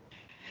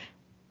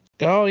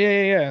 Oh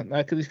yeah.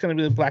 Because he's going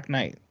to be the Black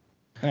Knight.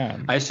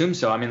 I assume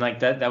so. I mean, like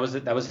that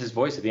was his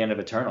voice at the end of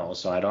Eternal.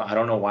 So I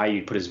don't know why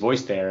you'd put his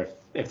voice there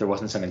if there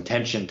wasn't some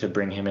intention to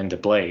bring him into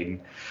Blade.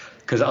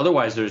 Because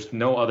otherwise, there's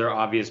no other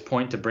obvious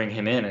point to bring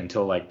him in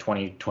until like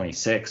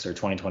 2026 or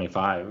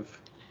 2025.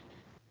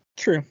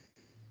 True.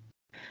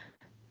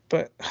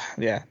 But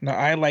yeah, no,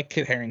 I like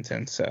Kit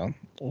Harington, so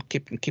we'll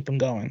keep him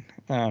going.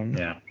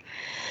 Yeah.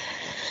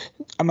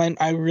 I mean,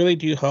 I really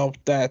do hope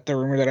that the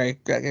rumor that I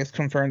guess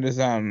confirmed is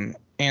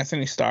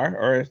Anthony Starr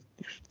or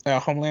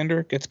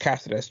Homelander gets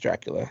casted as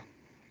Dracula.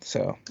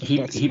 So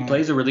he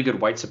plays a really good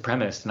white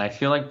supremacist, and I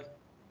feel like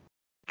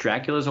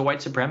Dracula's a white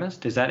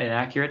supremacist. Is that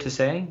inaccurate to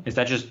say? Is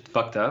that just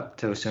fucked up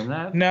to assume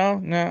that?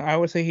 No, I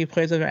would say he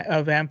plays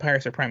a vampire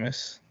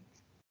supremacist.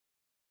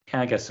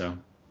 Yeah, I guess so.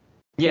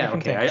 Yeah,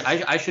 okay.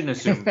 I shouldn't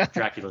assume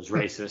Dracula's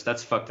racist.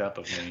 That's fucked up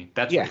of me.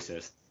 That's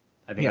racist.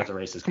 I think that's a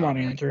racist comment. Come on,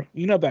 Andrew.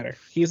 You know better.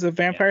 He's a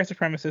vampire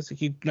supremacist.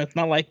 He does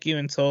not like you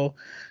until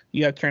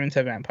you have turned into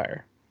a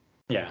vampire.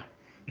 Yeah.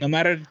 No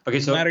matter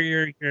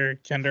your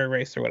gender,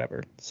 race, or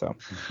whatever. So.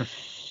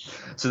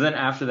 So then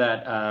after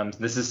that,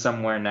 this is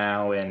somewhere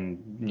now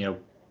in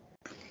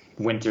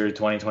winter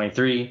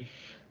 2023.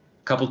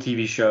 Two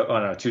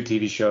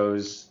TV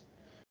shows.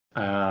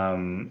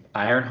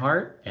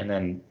 Ironheart and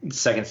then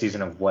second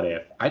season of What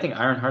If. I think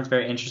Ironheart's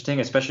very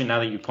interesting, especially now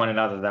that you pointed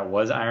out that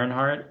was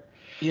Ironheart.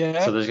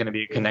 Yeah. So there's going to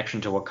be a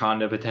connection to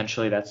Wakanda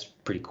potentially. That's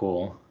pretty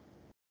cool.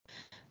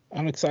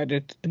 I'm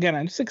excited. Again,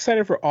 I'm just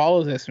excited for all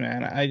of this,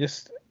 man. I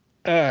just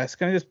it's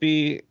going to just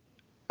be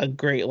a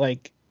great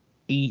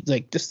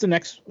just the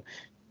next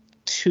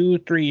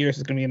 2-3 years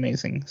is going to be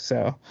amazing.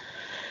 So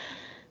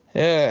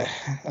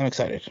I'm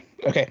excited.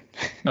 Okay.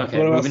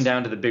 Moving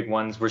down to the big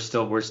ones. We're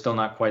still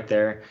not quite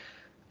there.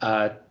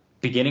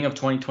 Beginning of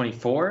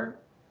 2024,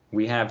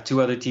 we have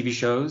two other TV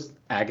shows,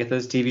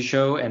 Agatha's TV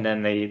show, and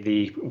then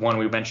the one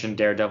we mentioned,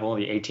 Daredevil,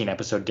 the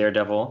 18-episode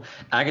Daredevil.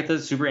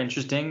 Agatha's super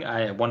interesting.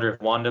 I wonder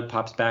if Wanda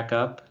pops back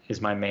up,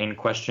 is my main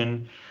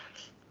question.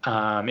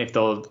 If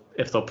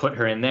they'll put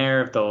her in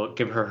there, if they'll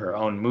give her her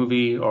own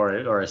movie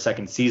or a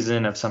second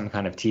season of some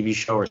kind of TV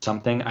show or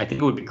something. I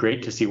think it would be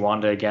great to see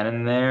Wanda again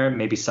in there,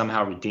 maybe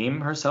somehow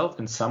redeem herself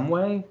in some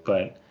way.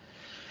 But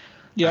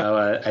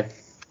yeah,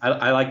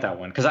 I like that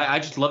one because I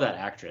just love that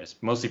actress,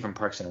 mostly from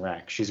Parks and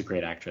Rec. She's a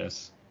great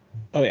actress.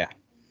 Oh yeah.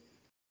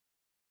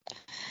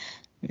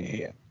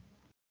 Yeah.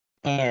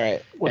 All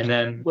right.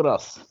 What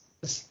else?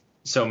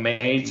 So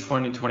May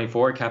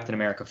 2024, Captain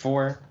America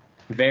 4.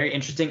 Very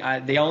interesting.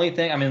 The only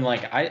thing, I mean,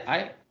 like,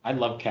 I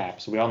love Cap,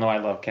 so we all know I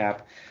love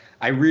Cap.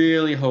 I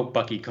really hope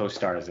Bucky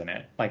co-stars in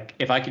it. Like,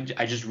 if I could,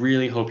 I just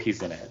really hope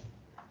he's in it.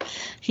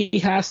 He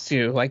has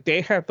to. Like,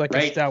 they have like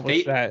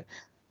established that.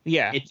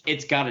 Yeah.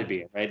 It's got to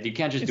be, right? You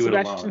can't just do it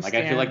alone. Like,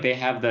 I feel like they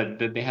have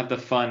the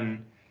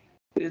fun.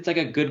 It's like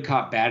a good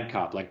cop, bad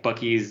cop. Like,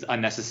 Bucky's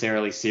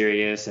unnecessarily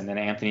serious, and then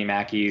Anthony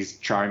Mackie's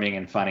charming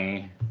and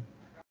funny.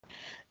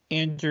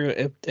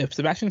 Andrew, if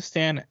Sebastian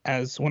Stan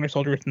as Winter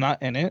Soldier is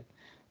not in it,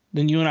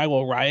 then you and I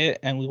will riot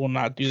and we will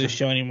not do this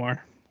show anymore.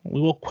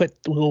 We will quit.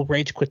 We will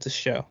rage quit this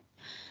show.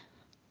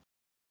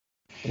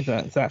 Is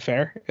that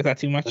fair? Is that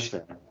too much? That's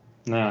fair.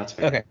 No, that's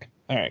fair. Okay.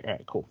 All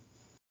right. Cool.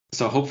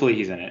 So hopefully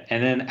he's in it.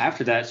 And then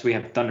after that, so we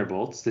have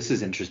Thunderbolts. This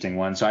is an interesting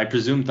one. So I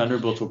presume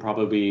Thunderbolts will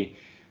probably be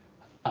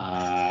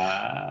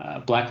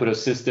Black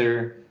Widow's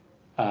sister,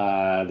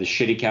 the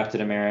shitty Captain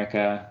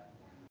America.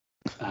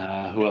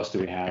 Who else do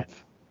we have?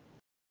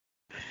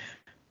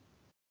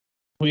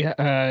 We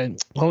have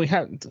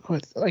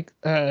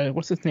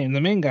what's his name? The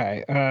main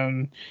guy.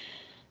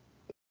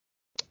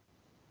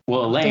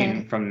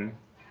 Elaine from.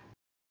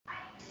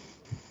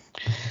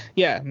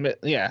 Yeah.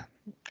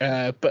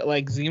 But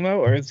like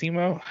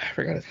Zemo, I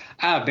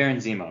forgot. Baron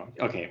Zemo.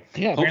 Okay.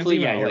 Yeah. Hopefully,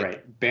 Zemo, you're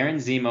right. Baron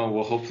Zemo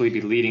will hopefully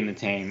be leading the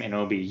team, and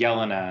it'll be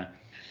Yelena,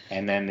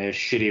 and then the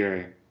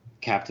shittier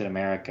Captain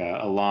America,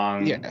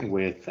 along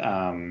with.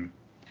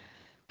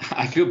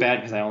 I feel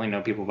bad because I only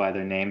know people by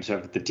their names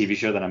of the TV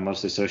show that I'm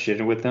most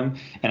associated with them,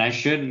 and I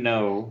should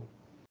know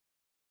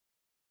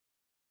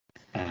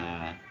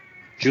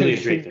Julia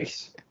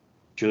Dreyfus.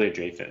 Julia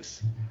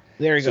Dreyfus.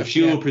 There you go. So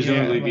she will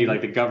presumably be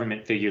like the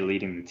government figure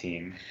leading the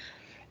team.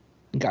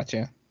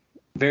 Gotcha.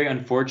 Very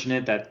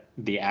unfortunate that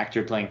the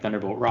actor playing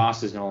Thunderbolt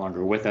Ross is no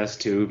longer with us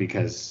too,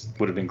 because it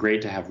would have been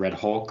great to have Red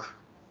Hulk.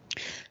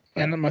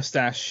 And the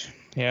mustache.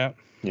 Yeah.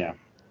 Yeah.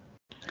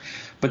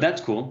 But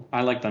that's cool.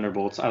 I like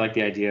Thunderbolts. I like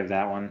the idea of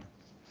that one.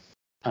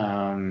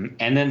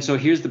 And then so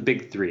here's the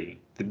big three,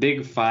 the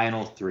big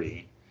final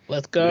three.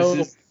 Let's go.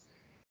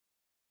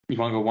 You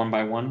want to go one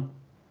by one?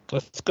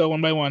 Let's go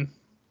one by one.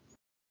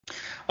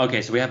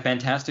 Okay, so we have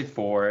Fantastic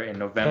Four in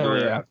November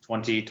of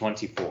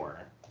 2024.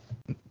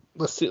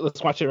 Let's see.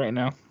 Let's watch it right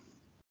now.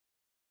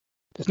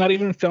 It's not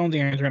even filmed,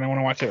 Andrew, and I want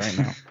to watch it right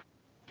now.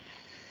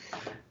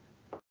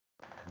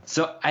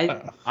 So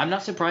I'm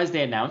not surprised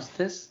they announced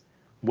this.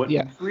 What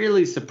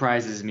really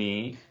surprises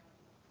me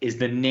is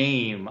the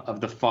name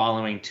of the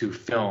following two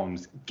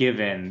films,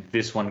 given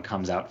this one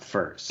comes out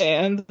first.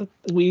 And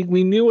we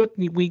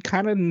we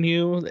kind of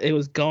knew it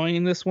was going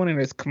in this one, and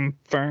it's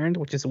confirmed,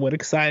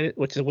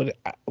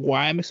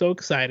 why I'm so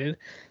excited.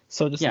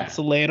 So just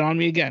lay it on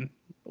me again.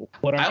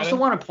 I also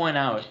want to point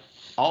out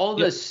all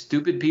the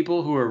stupid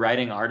people who are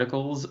writing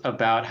articles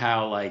about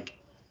how like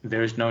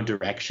there's no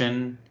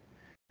direction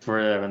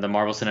for the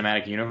Marvel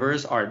Cinematic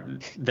Universe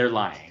they're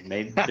lying.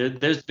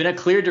 There's been a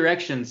clear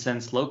direction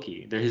since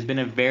Loki. There has been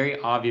a very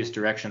obvious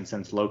direction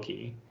since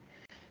Loki.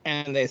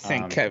 And they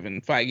think Kevin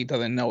Feige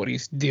doesn't know what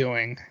he's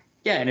doing.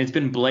 Yeah, and it's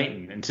been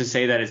blatant. And to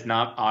say that it's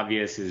not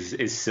obvious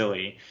is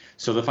silly.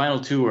 So the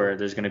final two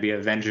there's going to be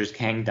Avengers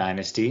Kang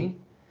Dynasty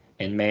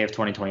in May of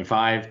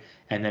 2025,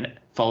 and then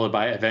followed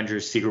by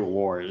Avengers Secret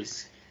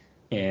Wars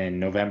in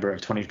November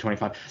of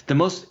 2025. The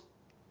most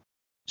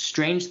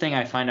strange thing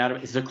I find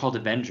out is they're called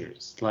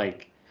Avengers,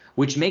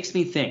 which makes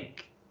me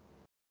think,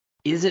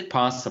 is it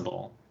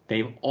possible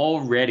they've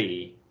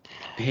already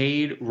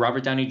paid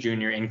Robert Downey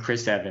Jr. and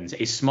Chris Evans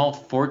a small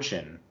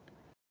fortune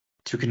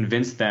to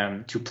convince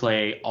them to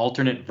play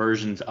alternate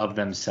versions of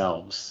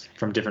themselves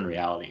from different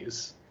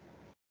realities?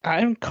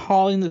 I'm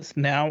calling this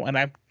now, and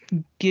I'm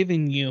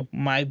giving you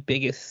my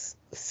biggest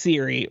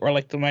theory, or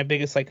my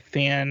biggest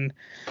fan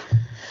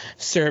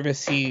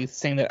servicey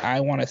thing that I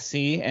want to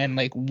see, and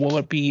what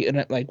would be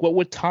what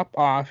would top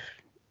off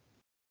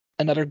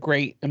another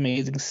great,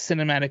 amazing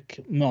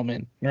cinematic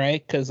moment,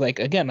 right? Because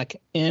again,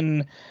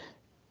 in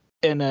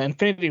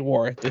Infinity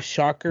War, the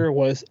shocker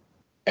was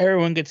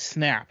everyone gets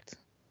snapped,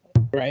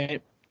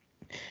 right?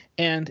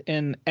 And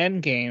in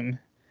Endgame,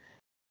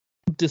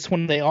 just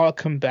when they all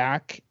come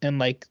back in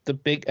the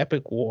big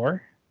epic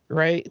war,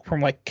 right?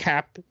 From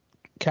Captain,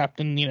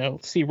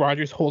 Steve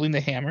Rogers holding the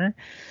hammer,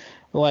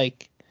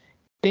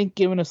 they've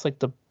given us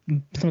some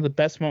of the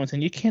best moments,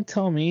 and you can't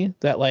tell me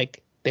that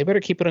they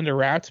better keep it under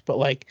wraps, but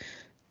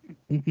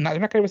they're not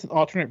gonna give us an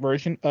alternate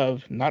version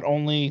of not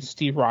only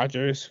Steve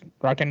Rogers,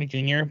 Robert Downey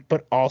Jr.,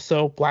 but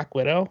also Black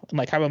Widow, and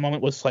like have a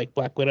moment with like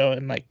Black Widow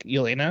and like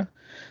Yelena.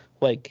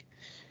 Like,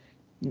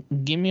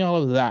 give me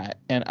all of that,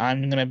 and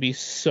I'm gonna be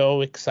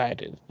so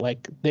excited.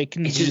 Like they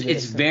can It's do just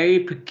it's this. very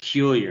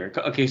peculiar.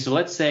 Okay, so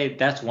let's say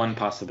that's one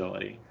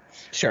possibility.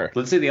 Sure.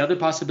 Let's say the other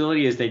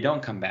possibility is they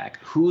don't come back.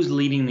 Who's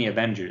leading the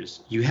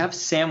Avengers? You have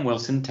Sam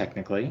Wilson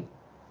technically.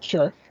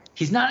 Sure.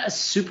 He's not a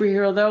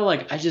superhero though.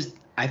 Like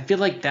I feel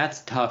like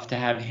that's tough to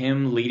have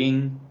him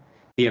leading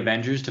the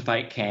Avengers to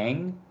fight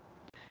Kang.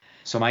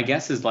 So my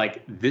guess is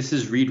like this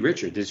is Reed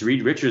Richards. It's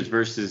Reed Richards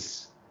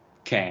versus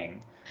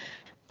Kang.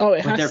 Oh,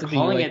 it But has they're to be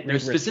calling like it. They're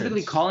Reed specifically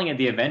Richards. calling it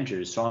the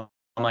Avengers. So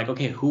I'm like,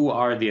 okay, who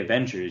are the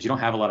Avengers? You don't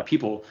have a lot of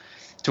people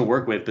to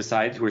work with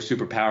besides who are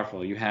super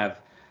powerful. You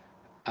have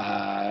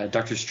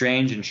Doctor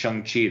Strange and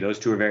Shang-Chi. Those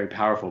two are very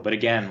powerful. But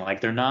again,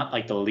 like they're not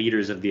like the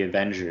leaders of the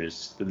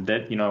Avengers.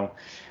 That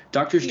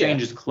Doctor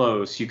Strange is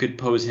close. You could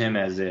pose him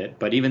as it,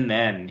 but even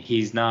then,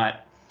 he's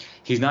not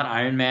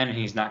Iron Man and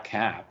he's not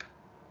Cap.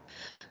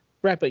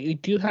 Right, but you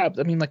do have,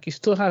 I mean, like you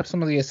still have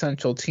some of the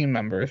essential team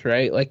members,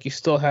 right? Like you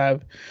still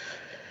have.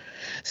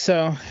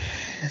 So,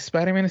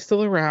 Spider-Man is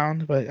still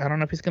around, but I don't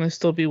know if he's gonna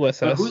still be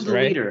with But us. who's the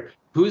right? leader?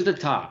 Who's the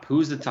top?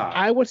 Who's the top?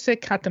 I would say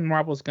Captain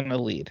Marvel's gonna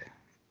lead.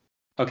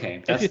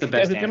 Okay, that's the If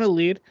best he's gonna answer.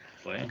 lead,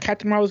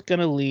 Captain Marvel's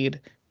gonna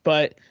lead,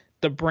 but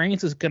the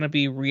brains is gonna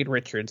be Reed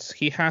Richards.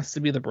 He has to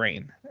be the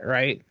brain,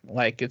 right?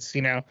 Like it's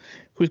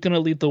who's gonna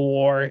lead the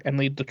war and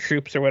lead the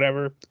troops or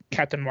whatever.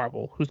 Captain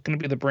Marvel. Who's gonna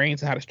be the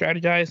brains and how to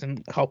strategize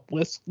and help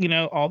with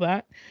all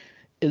that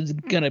is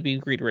gonna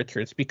be Reed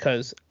Richards,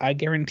 because I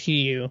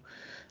guarantee you,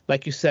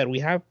 like you said, we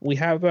have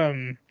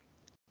Wakanda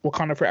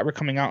Forever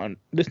coming out in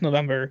this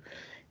November.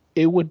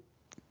 It would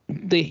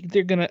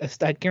they're gonna,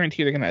 I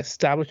guarantee they're gonna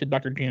establish a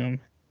Doctor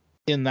Doom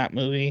in that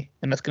movie,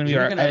 and that's gonna be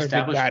You're our going to other big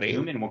establish baddie.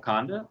 Doom in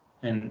Wakanda?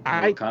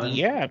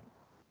 Wakanda?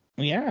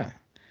 Yeah.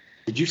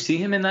 Did you see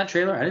him in that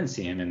trailer? I didn't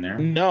see him in there.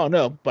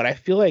 No, but I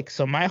feel like,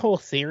 so my whole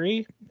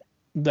theory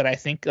that I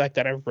think like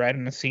that I've read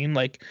and seen,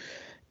 like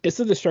it's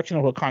the destruction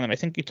of Wakanda. And I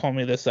think you told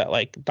me this, that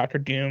like Doctor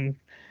Doom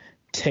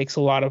takes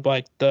a lot of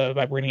like the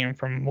vibranium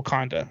from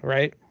Wakanda,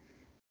 right?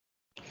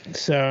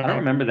 So I don't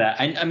remember that.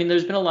 I mean,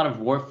 there's been a lot of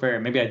warfare.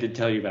 Maybe I did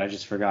tell you, but I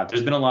just forgot.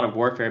 There's been a lot of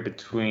warfare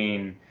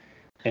between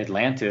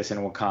Atlantis and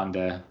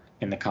Wakanda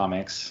in the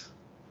comics.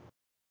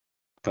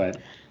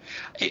 But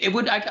it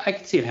would, I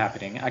could see it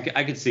happening.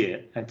 I could see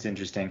it. That's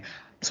interesting.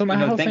 So my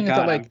whole thing is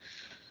that like,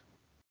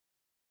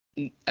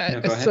 No,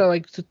 go ahead. so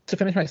like to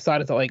finish my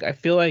thought is that like I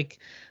feel like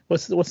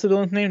what's the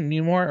villain's name?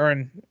 Namor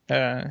or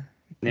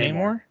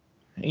Namor?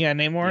 Yeah,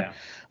 Namor. Yeah.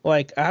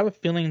 Like I have a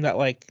feeling that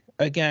like,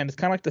 again, it's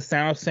kind of like the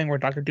Thanos thing where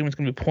Doctor Doom is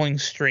going to be pulling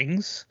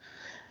strings,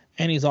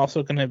 and he's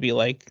also going to be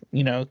like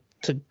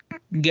to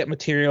get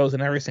materials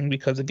and everything,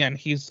 because again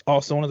he's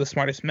also one of the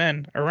smartest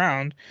men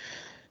around.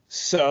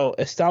 So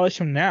establish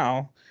him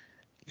now.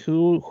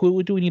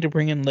 Who do we need to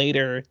bring in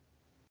later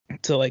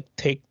to like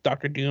take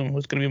Doctor Doom,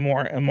 who's going to be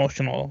more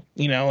emotional,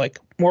 like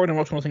more of an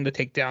emotional thing to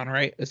take down,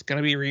 right? It's going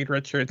to be Reed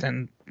Richards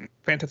and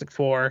Fantastic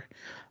Four,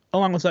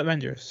 along with the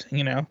Avengers,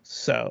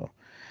 So,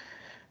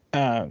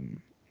 that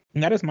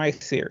is my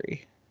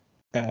theory.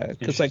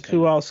 Because like,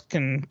 who else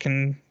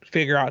can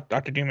figure out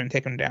Doctor Doom and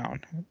take him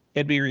down?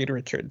 It'd be Reed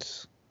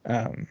Richards.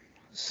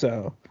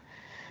 So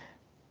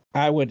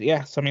I would,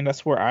 So I mean,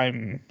 that's where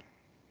I'm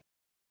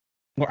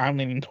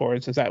leaning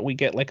towards, is that we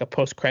get like a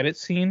post-credit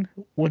scene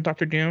with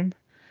Doctor Doom,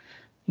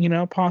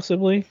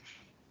 possibly.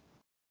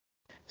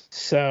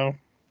 So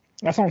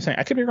that's all I'm saying.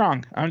 I could be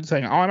wrong. I'm just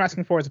saying all I'm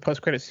asking for is a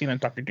post-credit scene of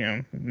Doctor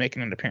Doom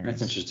making an appearance.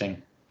 That's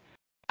interesting.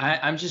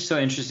 I'm just so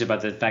interested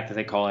about the fact that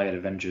they call it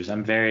Avengers.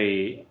 I'm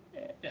very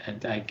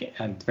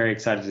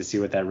excited to see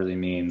what that really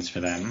means for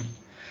them.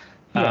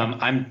 Yeah.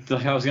 I'm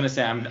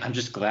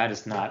just glad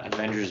it's not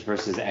Avengers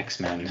versus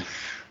X-Men.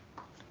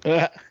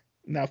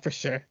 No, for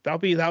sure. That'll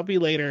be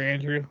later,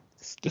 Andrew.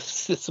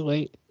 Just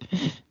wait.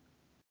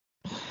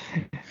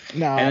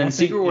 No. And then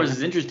Secret Wars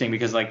is interesting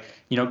because, like,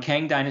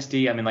 Kang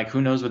Dynasty. I mean, like,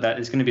 who knows what that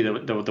is going to be?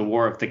 The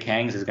War of the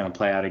Kangs is going to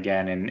play out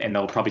again, and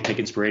they'll probably take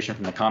inspiration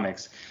from the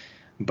comics.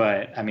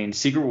 But I mean,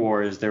 Secret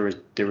Wars. There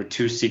were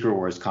 2 Secret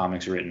Wars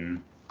comics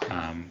written.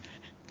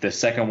 The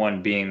second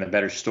one being the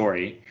better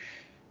story.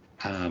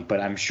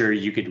 But I'm sure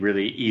you could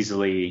really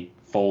easily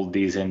fold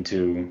these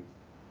into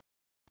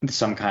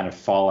some kind of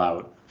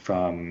fallout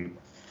from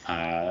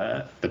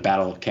the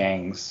Battle of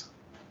Kangs.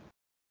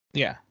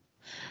 Yeah,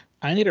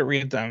 I need to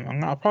read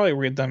them. I'll probably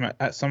read them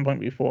at some point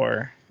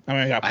before.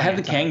 I have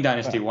the Kang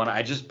Dynasty one.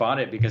 I just bought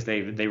it because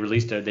they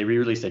re-released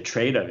a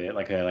trade of it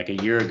like a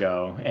year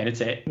ago, and it's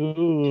thick.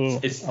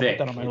 It's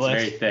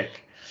very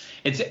thick.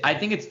 I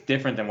think it's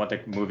different than what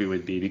the movie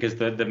would be, because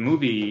the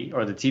movie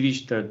or the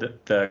TV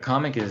the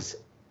comic is,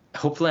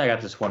 hopefully I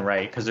got this one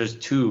right, because there's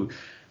 2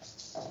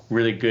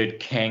 really good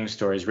Kang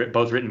stories,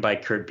 both written by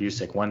Kurt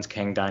Busiek. One's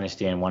Kang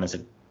Dynasty and one is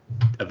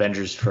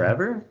Avengers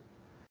Forever.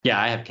 Yeah,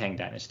 I have Kang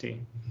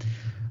Dynasty.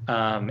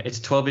 It's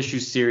a 12-issue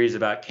series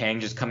about Kang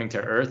just coming to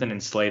Earth and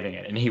enslaving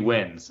it, and he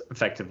wins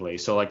effectively.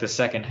 So like the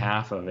second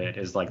half of it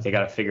is like they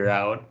got to figure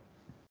out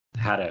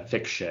how to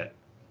fix shit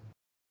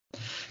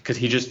because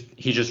he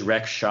just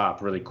wrecks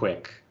shop really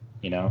quick,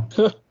 you know.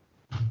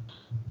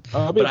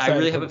 I'll be But I excited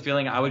really for have a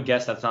feeling I would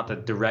guess that's not the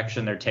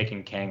direction they're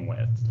taking Kang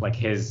with. Like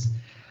his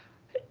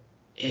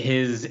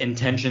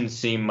intentions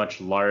seem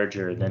much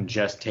larger than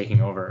just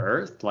taking over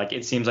Earth. Like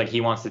it seems like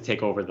he wants to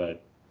take over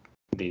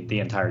the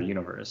entire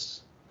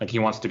universe. Like he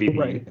wants to be the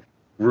Right.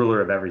 ruler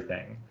of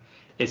everything.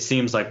 It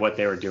seems like what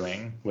they were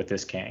doing with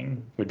this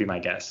Kang would be my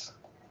guess.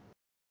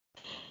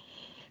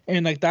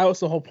 And like that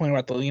was the whole point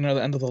about the the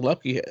end of the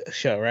Loki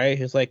show, right?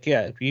 He's like,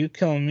 yeah, if you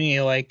kill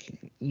me, like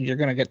you're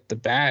gonna get the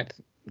bad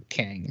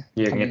Kang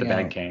You're gonna get the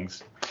coming bad out.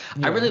 Kangs. I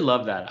Yeah. really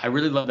love that. I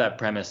really love that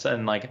premise,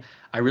 and like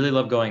I really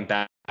love going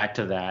back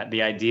to that.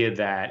 The idea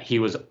that he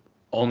was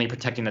only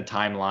protecting the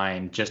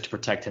timeline just to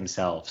protect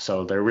himself.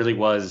 So there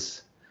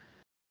was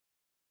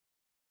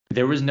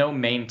no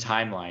main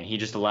timeline. He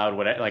just allowed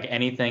like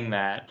anything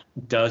that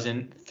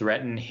doesn't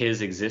threaten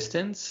his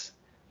existence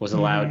was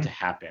allowed Hmm. to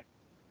happen.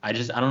 I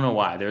don't know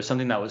why. There was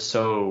something that was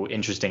so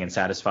interesting and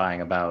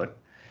satisfying about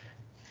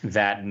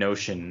that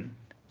notion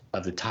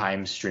of the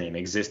time stream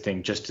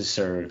existing just to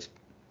serve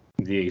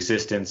the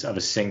existence of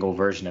a single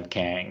version of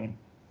Kang.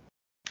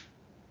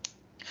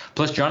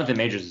 Plus, Jonathan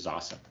Majors is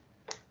awesome.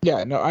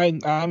 Yeah. No,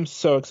 I'm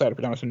so excited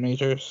for Jonathan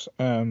Majors.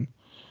 And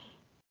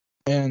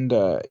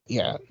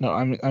yeah, no,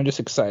 I'm just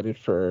excited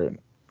for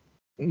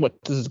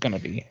what this is gonna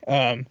be.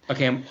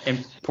 Okay,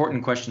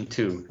 important question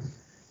too.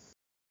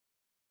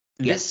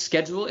 Yeah. This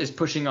schedule is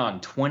pushing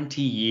on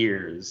 20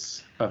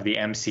 years of the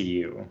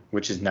MCU,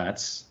 which is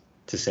nuts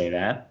to say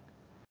that.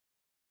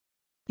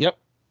 Yep.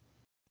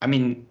 I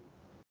mean,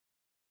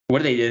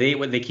 what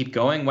do they keep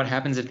going? What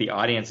happens if the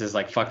audience is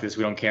like, fuck this,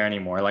 we don't care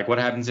anymore? Like, what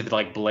happens if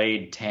like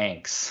Blade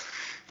tanks?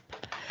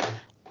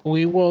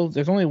 We will.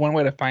 There's only one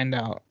way to find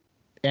out,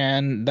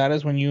 and that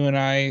is when you and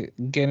I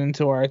get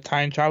into our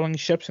time traveling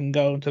ships and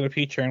go into the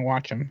future and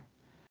watch them.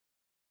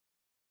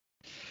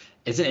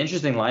 It's an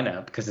interesting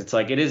lineup because it's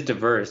like it is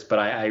diverse, but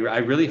I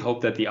really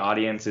hope that the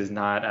audience is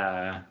not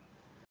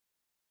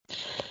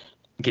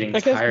getting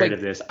I guess tired like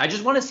of this. I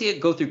just want to see it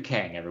go through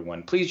Kang,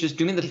 everyone. Please just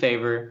do me the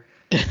favor.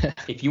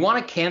 If you want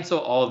to cancel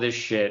all this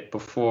shit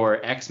before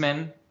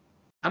X-Men,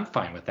 I'm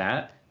fine with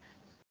that.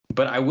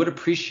 But I would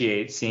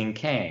appreciate seeing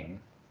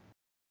Kang.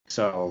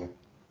 So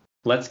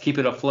let's keep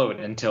it afloat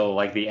until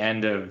like the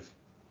end of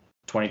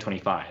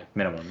 2025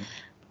 minimum.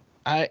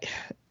 I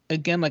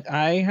again like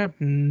I have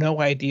no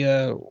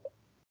idea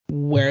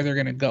where they're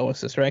gonna go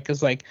with this, right?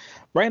 Because like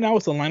right now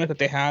with the lineup that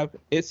they have,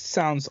 it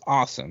sounds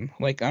awesome.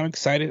 Like I'm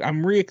excited.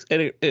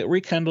 It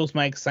rekindles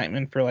my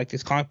excitement for like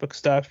this comic book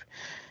stuff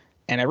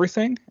and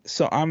everything.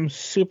 So I'm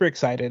super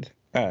excited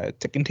to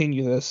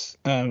continue this,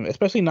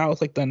 especially now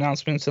with like the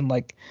announcements and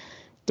like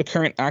the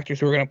current actors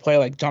who are gonna play,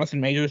 like Jonathan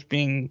Majors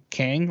being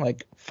Kang.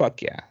 Like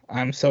fuck yeah,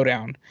 I'm so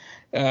down.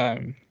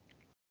 Um,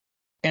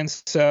 and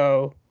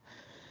so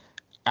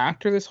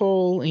after this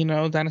whole,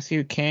 Dynasty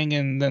of Kang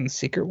and then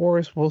Secret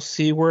Wars, we'll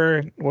see where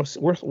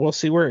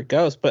it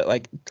goes. But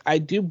like, I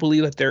do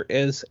believe that there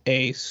is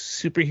a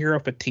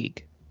superhero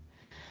fatigue,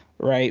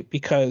 right?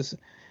 Because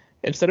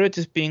instead of it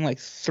just being like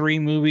 3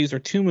 movies or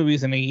 2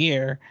 movies in a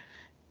year,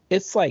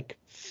 it's like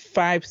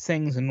 5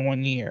 things in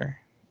one year,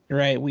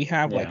 right? We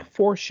have Yeah. like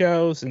 4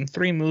 shows and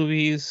 3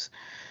 movies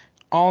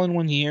all in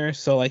one year,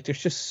 so like,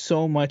 there's just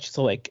so much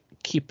to like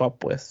keep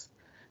up with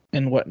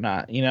and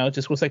whatnot,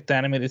 just with like the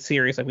animated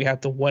series, like we have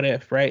the What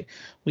If, right?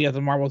 We have the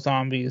Marvel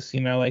Zombies,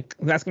 like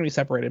that's gonna be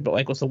separated, but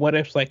like with the What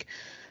Ifs, like,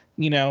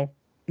 you know,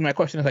 my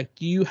question is like,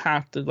 do you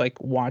have to like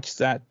watch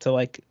that to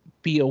like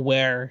be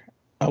aware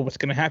of what's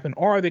gonna happen,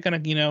 or are they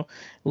gonna,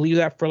 leave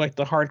that for like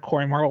the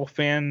hardcore Marvel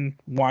fan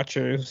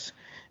watchers,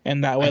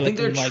 and that way I they think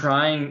they're can like,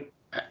 trying.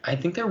 I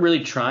think they're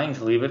really trying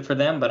to leave it for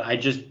them, but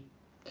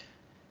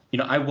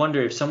I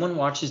wonder if someone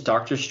watches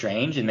Doctor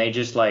Strange and they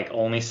just like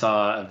only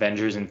saw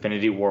Avengers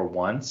Infinity War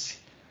once,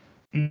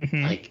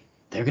 hmm like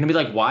they're gonna be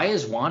like, why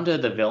is Wanda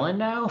the villain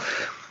now?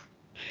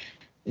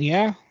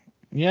 yeah,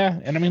 yeah,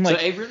 and I mean So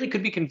like, it really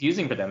could be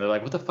confusing for them. They're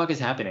like, what the fuck is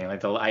happening?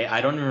 Like I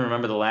don't even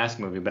remember the last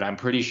movie, but I'm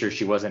pretty sure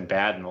she wasn't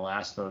bad in the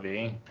last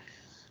movie.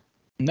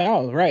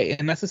 no, right,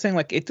 and that's the thing,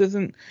 like it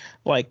doesn't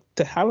like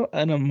to have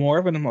a more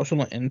of an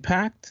emotional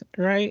impact,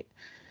 right?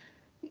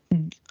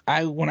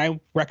 When I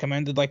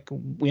recommended like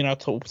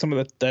to some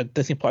of the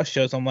Disney Plus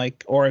shows, I'm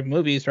like, or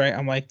movies, right?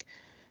 I'm like,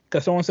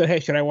 because someone said, hey,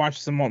 should I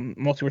watch some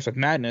Multiverse of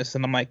Madness?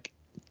 And I'm like,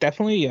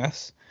 definitely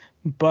yes,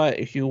 but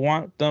if you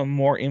want the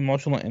more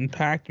emotional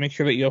impact, make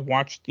sure that you have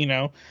watched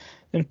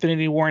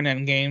Infinity War and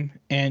Endgame,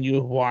 and you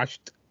have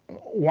watched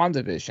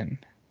WandaVision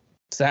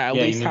to at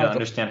Yeah, you least need to have the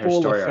understand her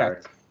full story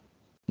effect. arc.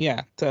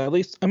 Yeah, to at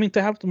least, I mean,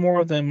 to have the more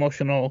of the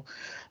emotional.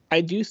 I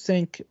do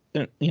think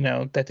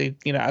that they,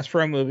 as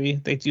for a movie,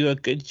 they do a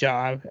good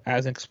job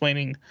as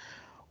explaining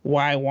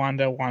why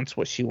Wanda wants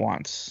what she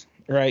wants,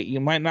 right? You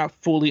might not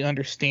fully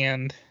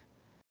understand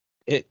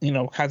it,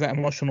 has that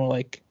emotional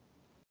like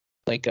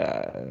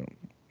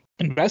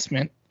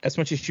investment as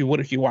much as you would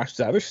if you watched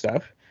the other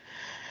stuff.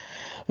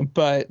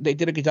 But they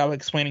did a good job of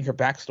explaining her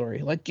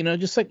backstory. Like,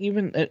 just like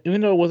even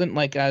though it wasn't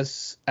like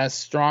as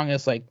strong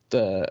as like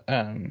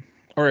the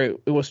or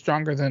it was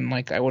stronger than,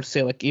 like, I would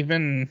say, like,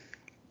 even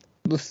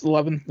this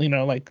 11,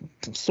 like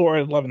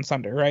Sword, Love and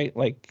Thunder, right?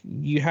 Like,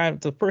 you have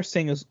the first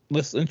thing is,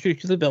 let's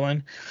introduce the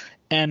villain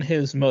and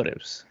his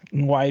motives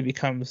and why he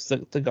becomes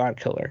the God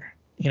Killer.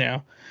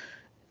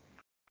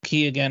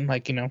 He, again,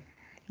 like,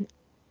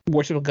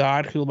 worship a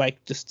god who,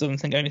 like, just doesn't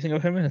think anything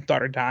of him, and his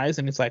daughter dies,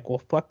 and he's like,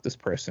 well, fuck this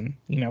person,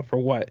 for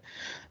what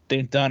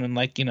they've done, and,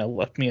 like,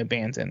 left me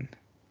abandoned.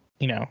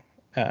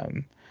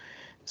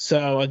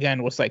 So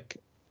again, was like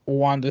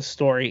Wanda's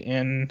story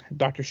in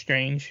Doctor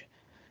Strange,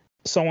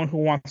 someone who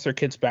wants their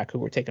kids back who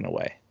were taken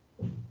away.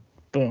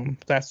 Boom,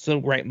 that's the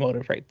right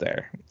motive right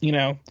there.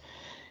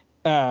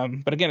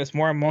 But again, it's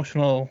more of an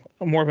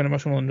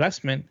emotional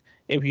investment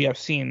if you have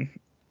seen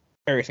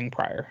everything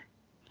prior.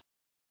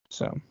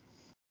 So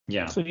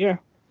yeah.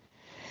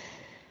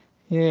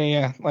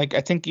 Like,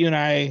 I think you and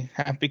I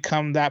have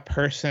become that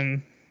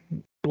person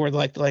where,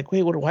 like,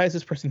 wait, why is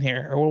this person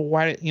here? Or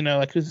why,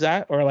 like, who's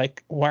that? Or,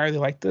 like, why are they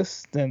like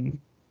this? Then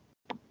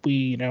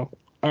we, all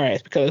right,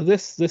 it's because of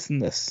this,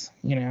 and this,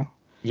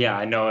 Yeah,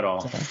 I know it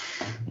all. So,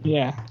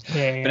 yeah. But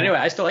anyway,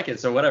 I still like it,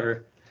 so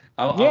whatever.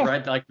 I'll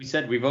ride, like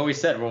we've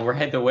always said, we'll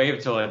ride the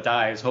wave till it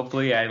dies.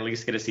 Hopefully, I at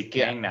least get to see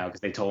Kang now,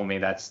 because they told me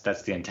that's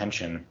the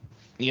intention.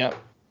 Yep.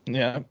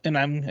 Yeah,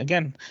 and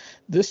again,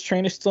 this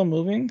train is still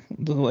moving.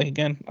 Like,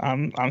 again,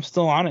 I'm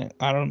still on it.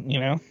 I don't,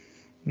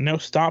 no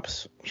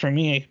stops for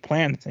me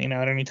planned,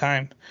 at any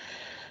time.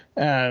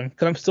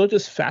 Because I'm still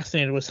just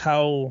fascinated with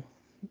how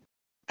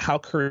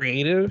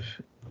creative,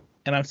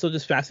 and I'm still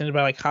just fascinated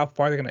by, like, how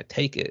far they're gonna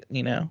take it,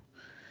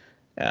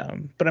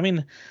 But I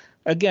mean,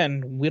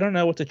 again, we don't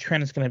know what the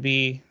trend is gonna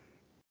be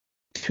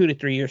 2 to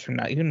 3 years from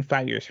now, even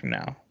 5 years from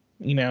now,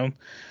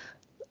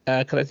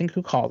 because I think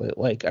who called it?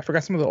 Like, I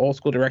forgot, some of the old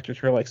school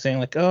directors were, like, saying,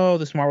 like, oh,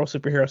 this Marvel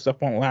superhero stuff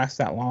won't last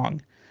that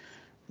long.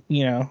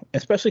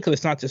 Especially because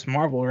it's not just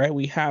Marvel, right?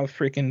 We have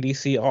freaking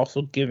DC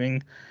also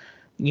giving,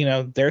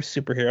 their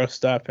superhero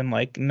stuff, and,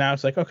 like, now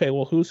it's like, okay,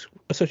 well, who's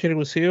associated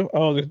with who?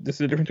 Oh, this is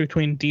the difference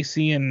between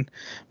DC and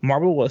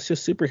Marvel. Well, it's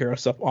just superhero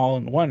stuff all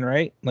in one,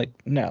 right? Like,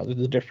 no,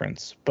 there's a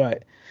difference,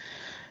 but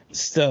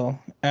still,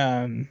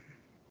 and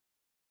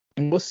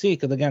we'll see,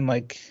 because, again,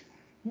 like,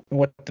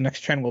 what the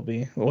next trend will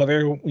be,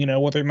 whether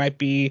it might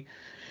be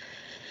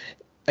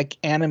like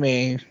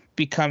anime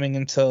becoming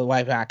into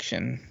live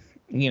action,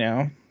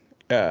 or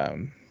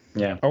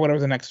whatever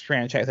the next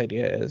franchise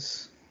idea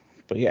is.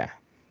 But yeah,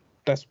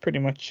 that's pretty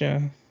much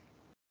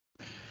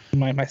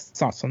my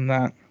thoughts on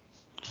that.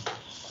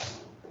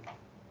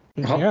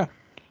 That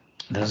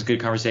was a good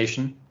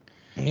conversation.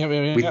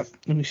 Yeah.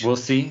 We'll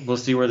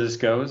see where this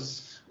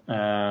goes.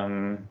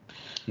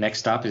 Next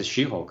stop is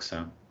She-Hulk,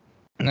 so.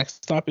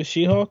 Next stop is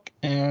She-Hulk,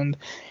 and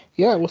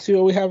we'll see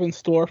what we have in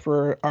store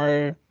for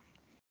our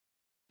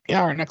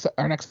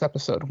next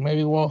episode.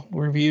 Maybe we'll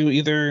review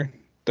either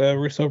the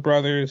Russo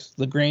brothers'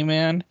 The Gray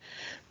Man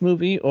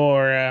movie,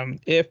 or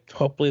if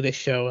hopefully they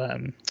show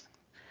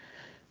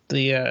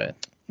the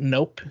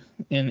Nope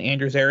in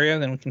Andrew's area,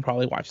 then we can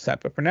probably watch that.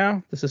 But for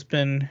now, this has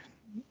been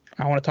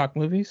I Want to Talk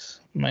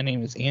Movies. My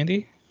name is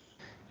Andy.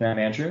 And I'm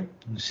Andrew.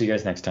 See you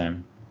guys next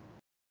time.